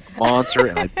arms, I drink Monster,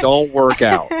 and I don't work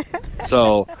out.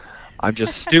 So I'm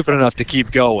just stupid enough to keep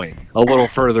going a little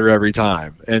further every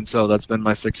time. And so that's been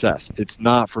my success. It's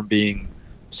not from being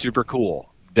super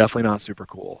cool. Definitely not super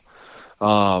cool.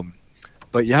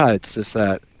 But yeah, it's just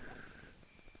that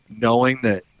knowing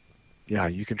that, yeah,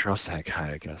 you can trust that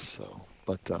guy, I guess. So,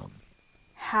 but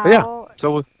yeah.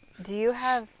 So do you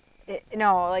have,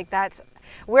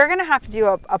 we're going to have to do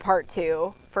a part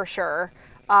 2 for sure.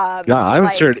 Yeah, I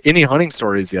haven't shared any hunting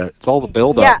stories yet. It's all the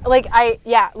build up.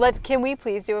 Can we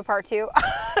please do a part 2?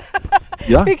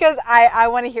 Yeah. Because I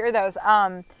want to hear those.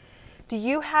 Do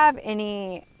you have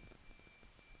any,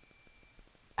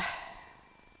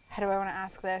 how do I want to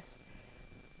ask this?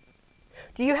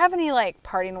 Do you have any like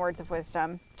parting words of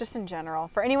wisdom, just in general,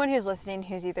 for anyone who's listening,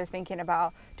 who's either thinking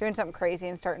about doing something crazy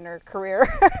and starting their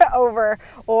career over,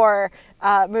 or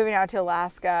moving out to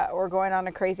Alaska, or going on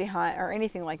a crazy hunt, or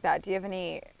anything like that? Do you have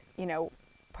any,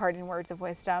 parting words of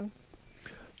wisdom?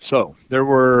 So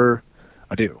I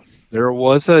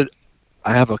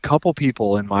have a couple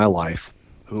people in my life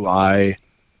who I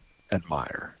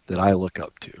admire, that I look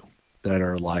up to, that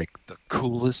are like the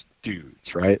coolest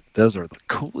dudes, right? Those are the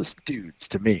coolest dudes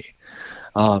to me.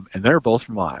 And they're both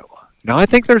from Iowa. Now, I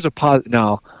think there's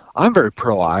now, I'm very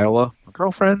pro Iowa. My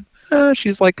girlfriend,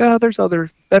 she's like, there's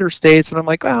other better states. And I'm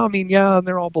like, well, I mean, yeah, and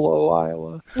they're all below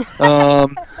Iowa.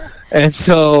 And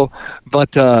so,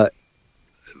 but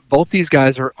both these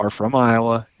guys are from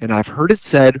Iowa. And I've heard it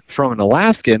said from an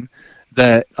Alaskan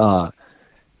that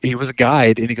he was a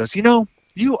guide. And he goes,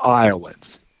 you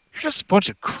Iowans, just a bunch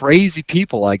of crazy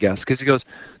people, I guess. Because he goes,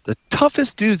 the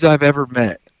toughest dudes I've ever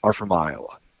met are from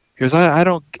Iowa. He goes, I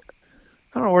don't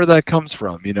know where that comes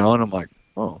from, you know. And I'm like,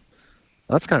 oh,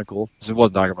 that's kind of cool. Because it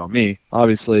wasn't talking about me,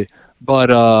 obviously, but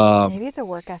maybe it's a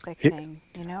work ethic thing,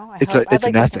 you know. It's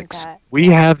an ethics. We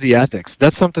have the ethics.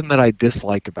 That's something that I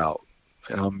dislike about.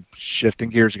 Shifting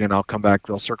gears again, I'll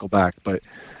circle back. But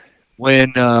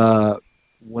when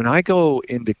I go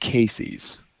into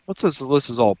Casey's, this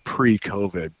is all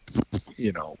pre-COVID,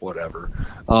 you know, whatever.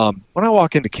 When I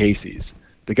walk into Casey's,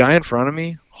 the guy in front of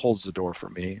me holds the door for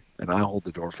me, and I hold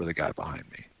the door for the guy behind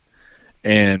me.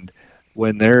 And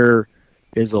when there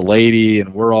is a lady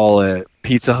and we're all at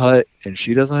Pizza Hut and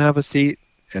she doesn't have a seat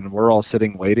and we're all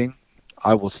sitting waiting,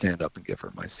 I will stand up and give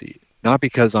her my seat. Not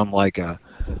because I'm I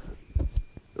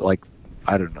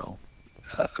don't know,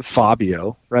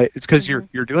 Fabio, right? It's because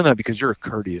you're doing that because you're a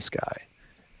courteous guy.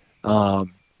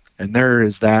 And there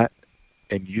is that,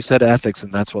 and you said ethics,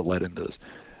 and that's what led into this.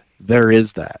 There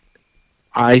is that.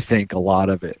 I think a lot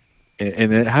of it,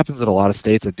 and it happens in a lot of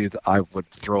states. I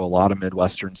would throw a lot of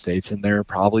Midwestern states in there,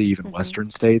 probably even Western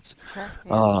states, sure,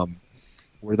 yeah.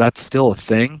 Where that's still a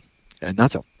thing, and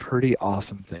that's a pretty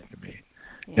awesome thing to me.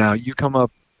 Yeah. Now you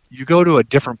go to a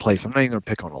different place. I'm not even going to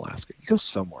pick on Alaska. You go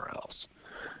somewhere else,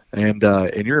 and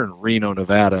you're in Reno,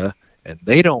 Nevada, and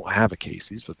they don't have a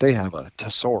Casey's, but they have a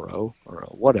Tesoro or a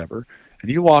whatever. And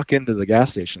you walk into the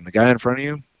gas station, the guy in front of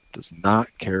you does not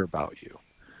care about you.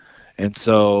 And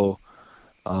so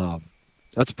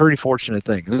that's a pretty fortunate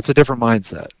thing. And it's a different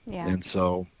mindset. Yeah. And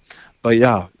so, but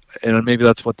yeah, and maybe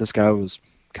that's what this guy was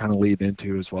kind of leading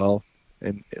into as well.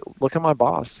 And look at my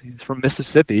boss. He's from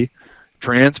Mississippi,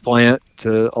 transplant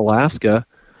to Alaska.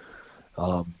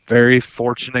 Very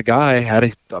fortunate guy.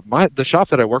 The shop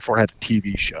that I work for had a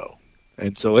TV show.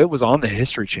 And so it was on the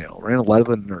History Channel. Ran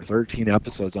 11 or 13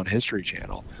 episodes on History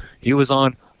Channel. He was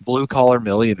on Blue Collar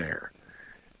Millionaire.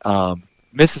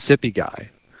 Mississippi guy.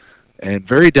 And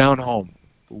very down home.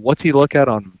 What's he look at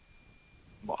on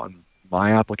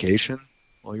my application?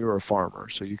 Well, you're a farmer,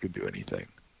 so you can do anything.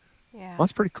 Yeah. Well,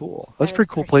 that's pretty cool. That's a pretty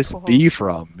cool place to be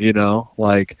from, you know?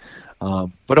 But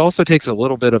it also takes a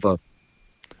little bit of a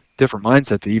different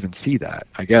mindset to even see that,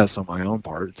 I guess, on my own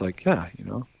part. It's like, yeah, you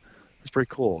know, it's pretty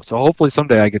cool. So hopefully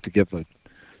someday I get to give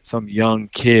some young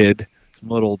kid, some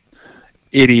little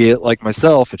idiot like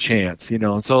myself a chance, you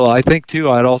know. And so I think too,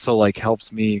 it also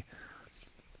helps me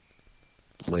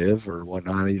live or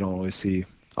whatnot. You don't always see.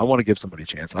 I want to give somebody a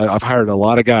chance. I've hired a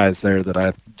lot of guys there that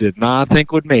I did not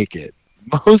think would make it.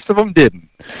 Most of them didn't,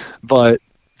 but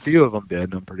a few of them did,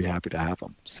 and I'm pretty happy to have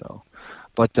them. So,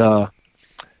 but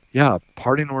yeah,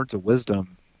 parting words of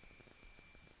wisdom.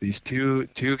 These two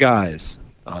guys.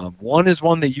 One is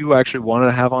one that you actually wanted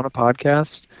to have on a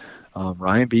podcast.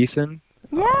 Ryan Beeson.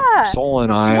 Yeah. Solon,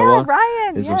 Iowa. Yeah,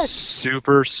 Ryan. Is a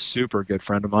super, super good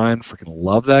friend of mine. Freaking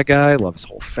love that guy. Love his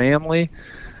whole family.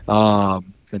 And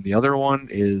the other one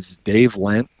is Dave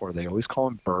Lent, or they always call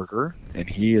him Burger, and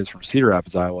he is from Cedar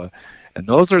Rapids, Iowa. And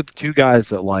those are the two guys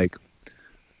that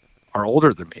are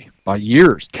older than me by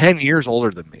years, 10 years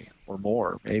older than me or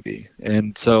more maybe.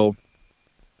 And so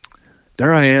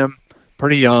there I am,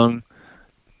 pretty young,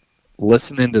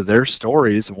 listening to their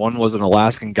stories. One was an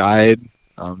Alaskan guide.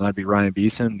 That'd be Ryan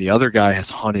Beeson. The other guy has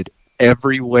hunted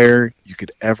everywhere you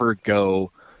could ever go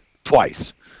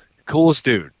twice. Coolest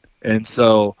dude. And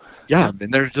so, yeah,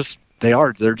 and they're just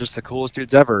the coolest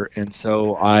dudes ever. And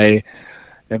so I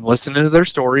am listening to their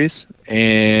stories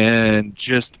and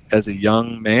just as a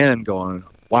young man going,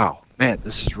 wow, man,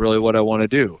 this is really what I want to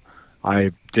do.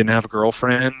 I didn't have a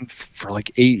girlfriend for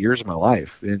 8 years of my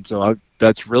life. And so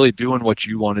that's really doing what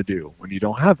you want to do when you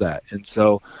don't have that. And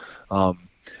so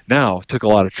now it took a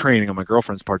lot of training on my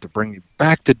girlfriend's part to bring me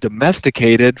back to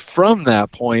domesticated from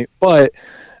that point. But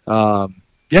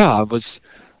yeah, I was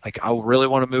I really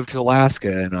want to move to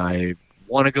Alaska and I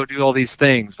want to go do all these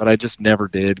things, but I just never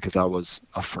did because I was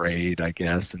afraid, I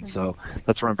guess. And so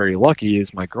that's where I'm very lucky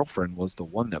is my girlfriend was the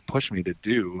one that pushed me to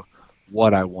do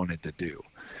what I wanted to do.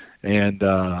 And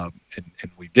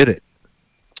we did it.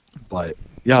 But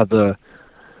yeah,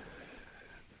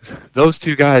 those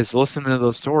two guys listening to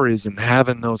those stories and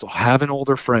having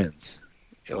older friends,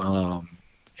 and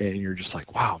you're just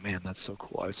like, wow, man, that's so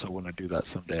cool. I so want to do that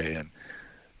someday. And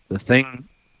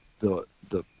the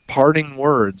parting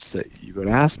words that you would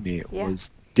ask me was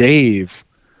Dave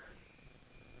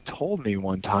told me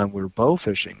one time we were bow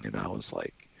fishing, and I was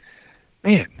like,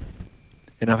 man.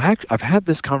 And I've had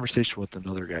this conversation with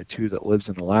another guy too that lives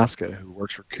in Alaska who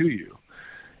works for KUIU,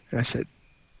 and I said,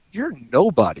 "You're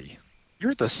nobody.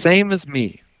 You're the same as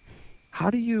me.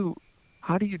 How do you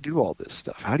do all this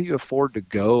stuff? How do you afford to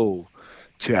go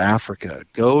to Africa,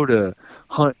 go to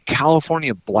hunt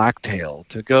California blacktail,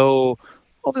 to go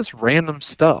all this random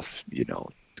stuff,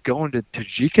 going to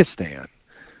Tajikistan.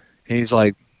 And he's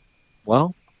like,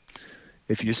 well,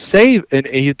 if you save, and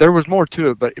there was more to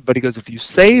it, but he goes, if you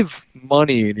save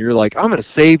money and you're like, I'm going to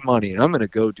save money and I'm going to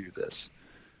go do this,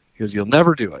 he goes, you'll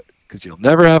never do it because you'll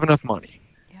never have enough money.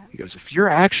 Yeah. He goes, if you're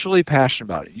actually passionate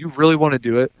about it, you really want to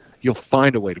do it, you'll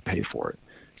find a way to pay for it.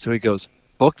 So he goes,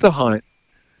 book the hunt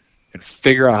and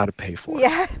figure out how to pay for it.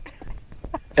 Yeah.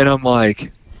 And I'm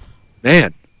like,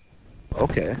 man,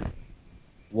 okay.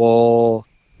 Well,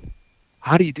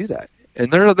 how do you do that?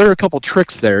 And there are a couple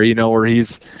tricks there, where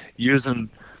he's using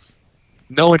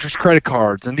no interest credit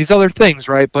cards and these other things,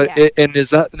 right? But and is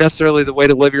that necessarily the way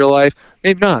to live your life?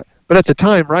 Maybe not. But at the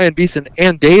time, Ryan Beeson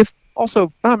and Dave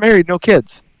also not married, no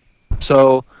kids.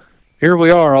 So here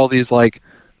we are, all these like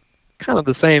kind of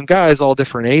the same guys, all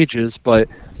different ages, but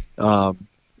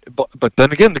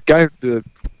then again, the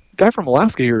guy from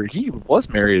Alaska here, he was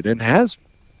married and has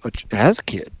a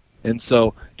kid, and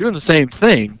so doing the same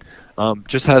thing.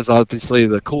 Just has obviously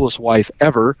the coolest wife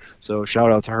ever, so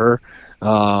shout out to her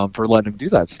for letting him do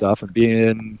that stuff and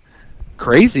being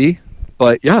crazy,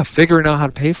 but yeah, figuring out how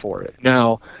to pay for it.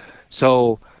 Now,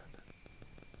 so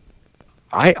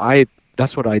I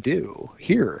that's what I do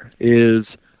here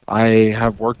is I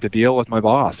have worked a deal with my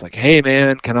boss. Like, hey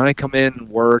man, can I come in and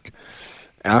work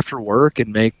after work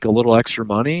and make a little extra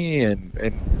money? And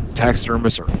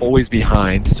taxidermists are always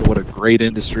behind, so what a great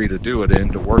industry to do it in,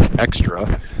 to work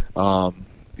extra.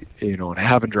 And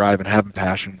having drive and having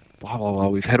passion, blah, blah, blah.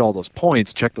 We've hit all those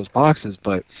points, check those boxes,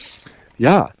 but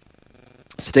yeah,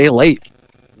 stay late,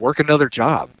 work another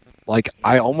job. Like,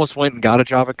 I almost went and got a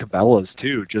job at Cabela's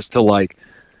too, just to like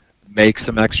make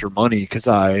some extra money because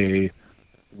I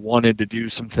wanted to do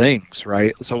some things,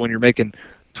 right? So when you're making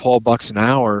 $12 an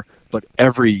hour, but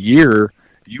every year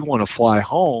you want to fly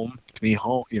home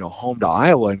to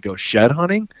Iowa and go shed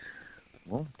hunting,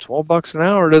 well, $12 an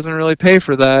hour doesn't really pay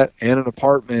for that, and an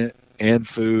apartment and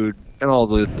food and all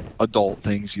the adult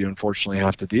things you unfortunately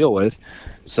have to deal with.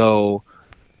 So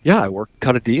yeah, I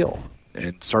cut a deal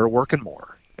and started working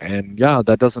more. And yeah,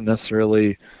 that doesn't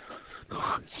necessarily,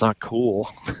 it's not cool,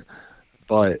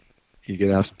 but you get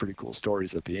to have some pretty cool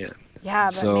stories at the end. Yeah,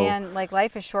 but man, like,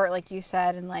 life is short, like you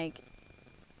said, and like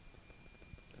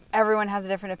everyone has a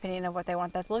different opinion of what they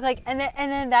want that to look like, and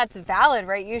then that's valid,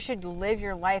 right? You should live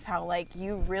your life how like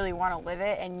you really want to live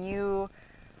it, and you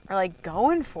are like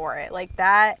going for it, like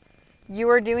that. You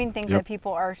are doing things that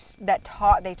people are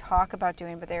they talk about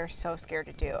doing, but they are so scared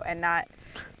to do, and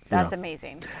that's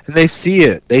amazing. And they see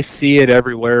it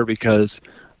everywhere because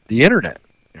the internet.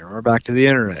 We're back to the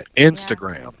internet,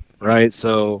 Instagram, right?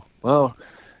 So, well,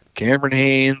 Cameron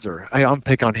Haynes, or I'm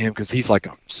picking on him because he's like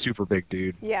a super big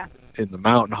dude. Yeah. In the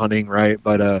mountain hunting, right?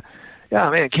 But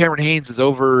Cameron Haynes is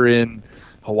over in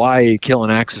Hawaii killing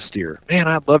axis deer. Man,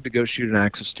 I'd love to go shoot an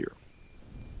axis deer.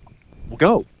 We'll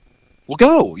go,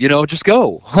 just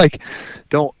go. Like,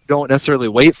 don't necessarily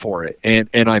wait for it. And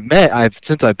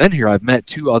since I've been here, I've met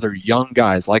two other young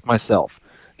guys like myself.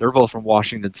 They're both from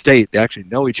Washington State. They actually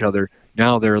know each other.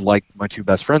 Now they're like my two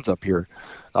best friends up here.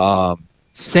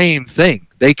 Same thing.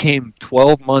 They came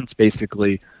 12 months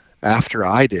basically after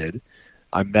I did.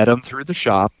 I met them through the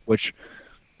shop, which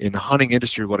in the hunting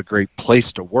industry, what a great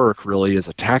place to work really is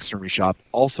a taxidermy shop.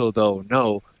 Also, though,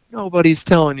 nobody's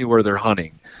telling you where they're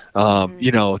hunting.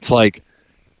 It's like,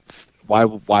 why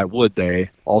would they?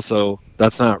 Also,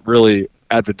 that's not really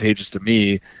advantageous to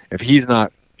me. If he's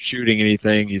not shooting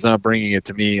anything, he's not bringing it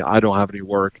to me, I don't have any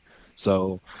work.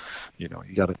 So, you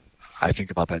got to, I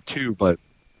think about that too. But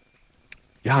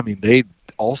yeah, I mean, they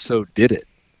also did it.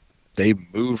 They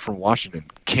moved from Washington,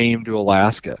 came to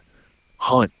Alaska,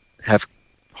 have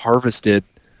harvested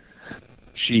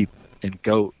sheep and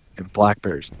goat and black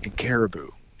bears and caribou,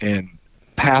 and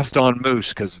passed on moose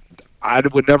because I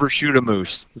would never shoot a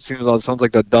moose. It sounds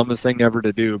like the dumbest thing ever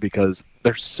to do because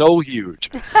they're so huge.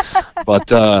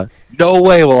 But no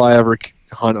way will I ever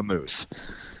hunt a moose.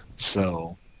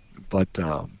 So, but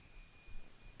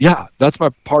yeah, that's my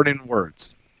parting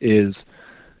words is,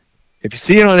 if you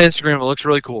see it on Instagram, it looks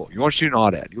really cool. You want to shoot an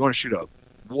aoudad, you want to shoot a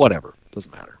whatever,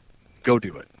 doesn't matter. Go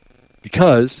do it.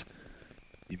 Because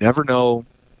you never know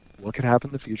what could happen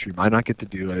in the future. You might not get to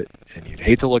do it, and you'd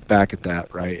hate to look back at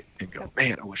that, right, and go,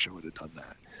 man, I wish I would have done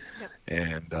that. Yep.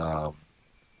 And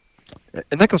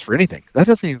that goes for anything. That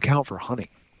doesn't even count for hunting.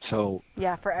 So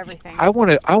yeah, for everything. I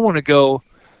want to go.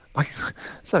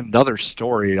 It's another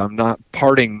story. I'm not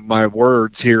parting my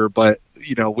words here, but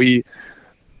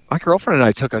my girlfriend and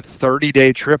I took a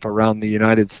 30-day trip around the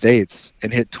United States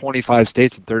and hit 25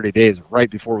 states in 30 days right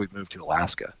before we moved to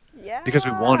Alaska. Yeah. because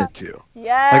we wanted to.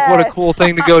 Yes. Like, what a cool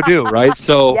thing to go do, right?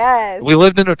 So Yes. we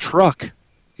lived in a truck.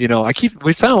 You know,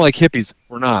 we sound like hippies.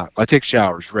 We're not. I take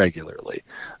showers regularly.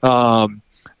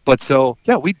 But so,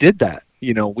 yeah, we did that.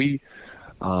 You know,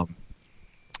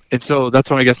 and so that's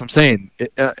what I guess I'm saying.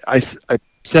 I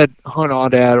said hunt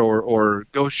aoudad or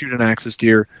go shoot an axis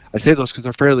deer. I say those because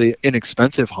they're fairly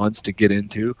inexpensive hunts to get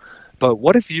into. But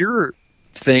what if your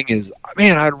thing is,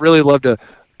 man, I'd really love to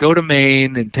go to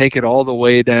Maine and take it all the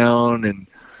way down and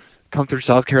come through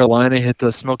South Carolina, hit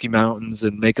the Smoky Mountains,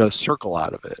 and make a circle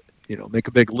out of it. You know, make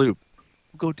a big loop.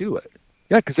 Go do it.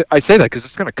 Yeah, because I say that because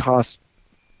it's going to cost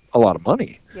a lot of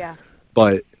money. Yeah.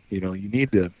 But you know, you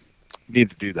need to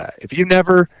do that. If you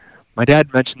never, my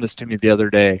dad mentioned this to me the other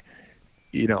day.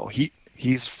 You know,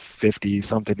 he's 50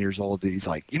 something years old. He's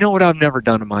like, you know what I've never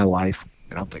done in my life?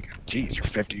 And I'm thinking, geez, you're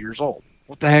 50 years old.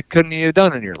 What the heck couldn't you have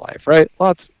done in your life, right?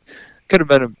 Lots. Could have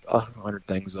been 100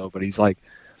 things though. But he's like,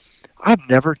 I've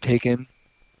never taken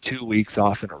 2 weeks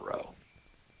off in a row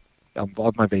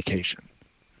of my vacation.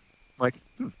 I'm like,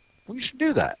 we should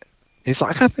do that. He's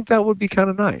like, I think that would be kind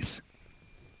of nice.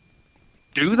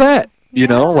 Do that. You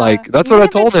know, like, that's what I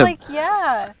told him. Like,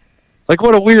 yeah. Like,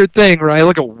 what a weird thing, right?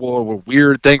 Like, a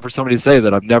weird thing for somebody to say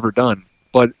that I've never done.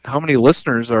 But how many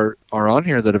listeners are on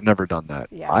here that have never done that?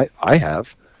 Yeah. I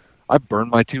have. I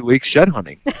burned my 2 weeks shed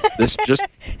hunting this just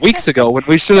weeks ago when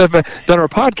we should have done our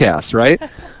podcast, right?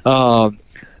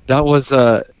 That was,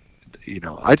 you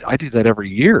know, I do that every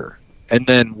year. And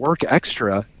then work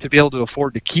extra to be able to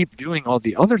afford to keep doing all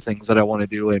the other things that I want to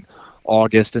do in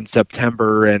August and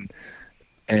September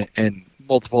and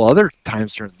multiple other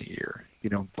times during the year, you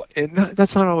know. And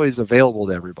that's not always available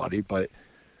to everybody, but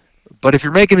if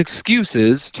you're making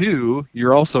excuses too,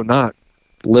 you're also not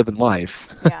living life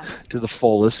to the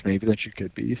fullest maybe that you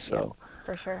could be. So yeah,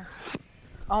 for sure.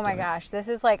 Oh my gosh, this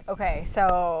is like, okay,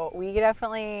 so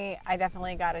I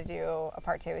definitely got to do a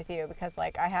part 2 with you because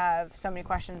like I have so many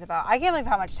questions about, I can't believe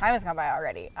how much time has gone by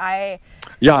already. I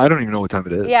don't even know what time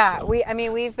it is. Yeah, so.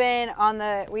 we've been on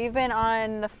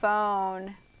the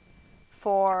phone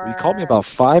for. You called me about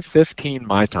 5:15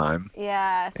 my time.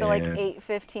 Yeah, so like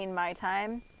 8:15 my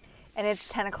time, and it's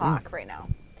 10 o'clock right now.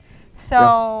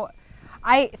 So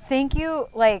I think you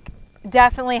like.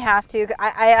 Definitely have to.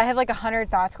 I have like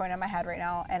 100 thoughts going on in my head right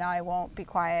now, and I won't be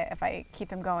quiet if I keep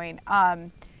them going.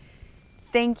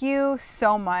 Thank you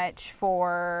so much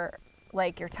for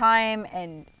like your time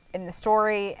and the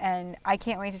story, and I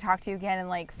can't wait to talk to you again and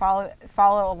like follow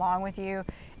along with you.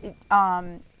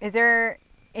 Is there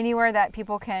anywhere that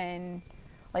people can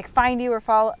like find you or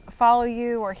follow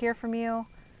you or hear from you?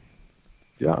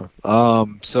 Yeah.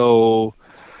 So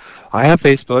I have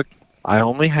Facebook. I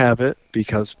only have it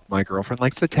because my girlfriend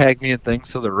likes to tag me and things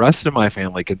so the rest of my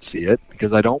family can see it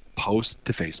because I don't post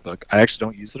to Facebook. I actually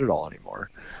don't use it at all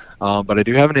anymore. But I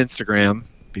do have an Instagram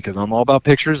because I'm all about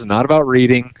pictures and not about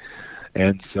reading.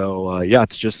 And so,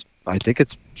 it's just, I think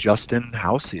it's Justin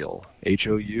Houseal,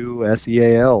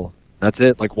 Houseal. That's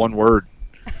it, like one word.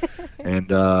 And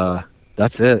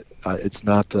that's it. It's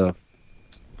not,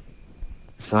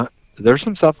 there's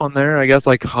some stuff on there, I guess,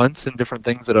 like hunts and different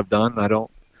things that I've done. I don't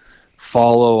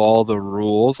follow all the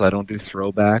rules. I don't do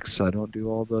throwbacks. I don't do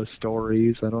all the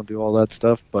stories. I don't do all that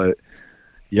stuff. But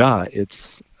yeah,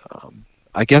 it's,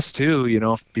 I guess too, you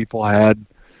know, if people had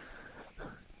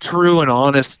true and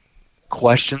honest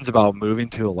questions about moving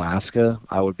to Alaska,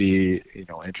 I would be, you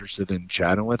know, interested in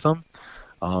chatting with them.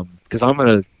 Because I'm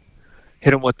going to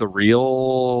hit them with the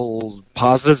real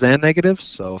positives and negatives.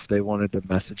 So if they wanted to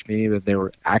message me, if they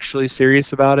were actually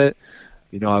serious about it,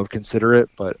 you know, I would consider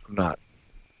it, but I'm not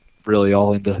really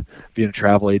all into being a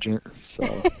travel agent, so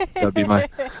that'd be my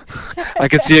I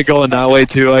could see it going that way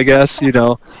too, I guess, you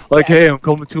know, like, hey, I'm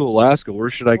coming to Alaska, where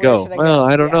should I go? Well,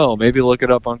 I don't know, maybe look it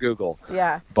up on Google.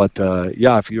 But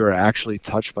if you were actually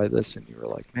touched by this and you were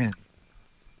like, man,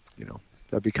 you know,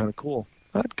 that'd be kind of cool,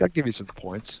 I'd give you some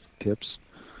points, tips.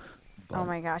 Oh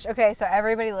my gosh. Okay, so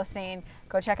everybody listening,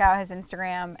 go check out his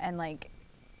Instagram and like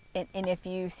and if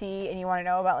you see and you want to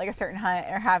know about like a certain hunt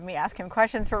or have me ask him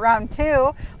questions for round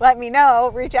 2, let me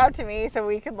know. Reach out to me so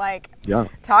we could like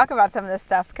talk about some of this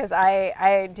stuff because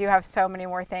I do have so many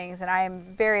more things and I am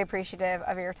very appreciative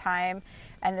of your time.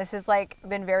 And this has like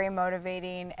been very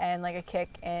motivating and like a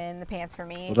kick in the pants for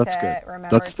me. Well, that's good.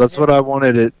 That's what I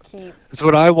wanted it. That's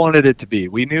what I wanted it to be.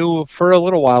 We knew for a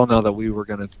little while now that we were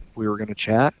gonna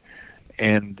chat,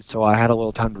 and so I had a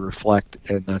little time to reflect,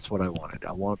 and that's what I wanted.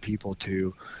 I want people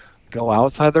to go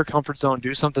outside their comfort zone,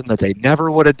 do something that they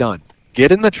never would have done.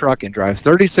 Get in the truck and drive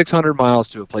 3,600 miles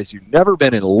to a place you've never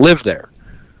been and live there.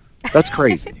 That's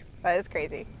crazy. That is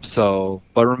crazy. So,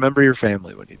 but remember your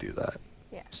family when you do that.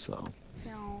 Yeah. So.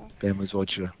 No. Family's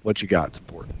what you got. It's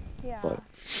important. Yeah. But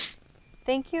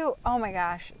Thank you. Oh my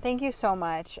gosh. Thank you so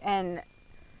much. And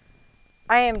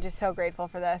I am just so grateful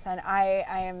for this. And I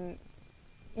am,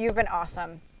 you've been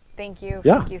awesome. Thank you.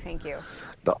 Yeah. Thank you. Thank you.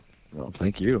 no,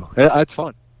 thank you. It's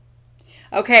fun.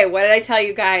 Okay, what did I tell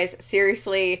you guys?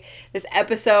 Seriously, this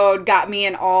episode got me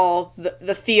in all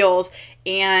the feels,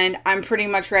 and I'm pretty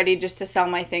much ready just to sell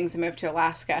my things and move to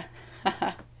Alaska.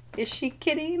 Is she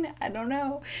kidding? I don't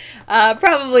know.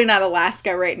 Probably not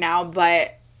Alaska right now,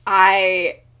 but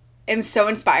I am so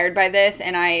inspired by this,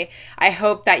 and I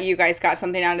hope that you guys got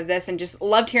something out of this and just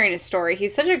loved hearing his story.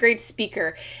 He's such a great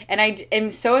speaker, and I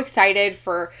am so excited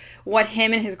for what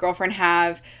him and his girlfriend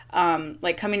have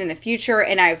like coming in the future.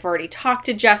 And I've already talked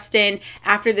to Justin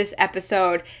after this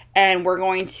episode, and we're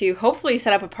going to hopefully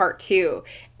set up a part 2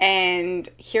 and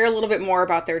hear a little bit more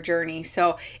about their journey.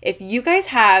 So if you guys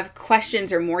have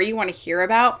questions or more you want to hear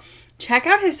about, check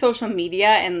out his social media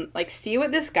and like see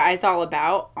what this guy's all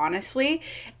about, honestly,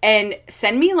 and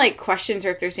send me like questions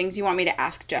or if there's things you want me to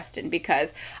ask Justin,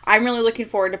 because I'm really looking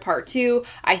forward to part 2.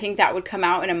 I think that would come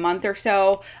out in a month or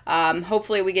so.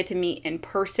 Hopefully we get to meet in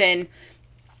person.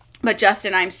 But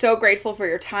Justin, I'm so grateful for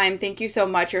your time. Thank you so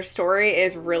much. Your story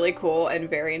is really cool and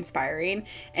very inspiring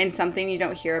and something you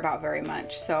don't hear about very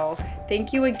much. So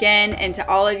thank you again. And to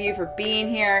all of you for being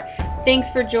here,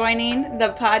 thanks for joining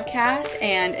the podcast.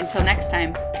 And until next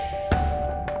time.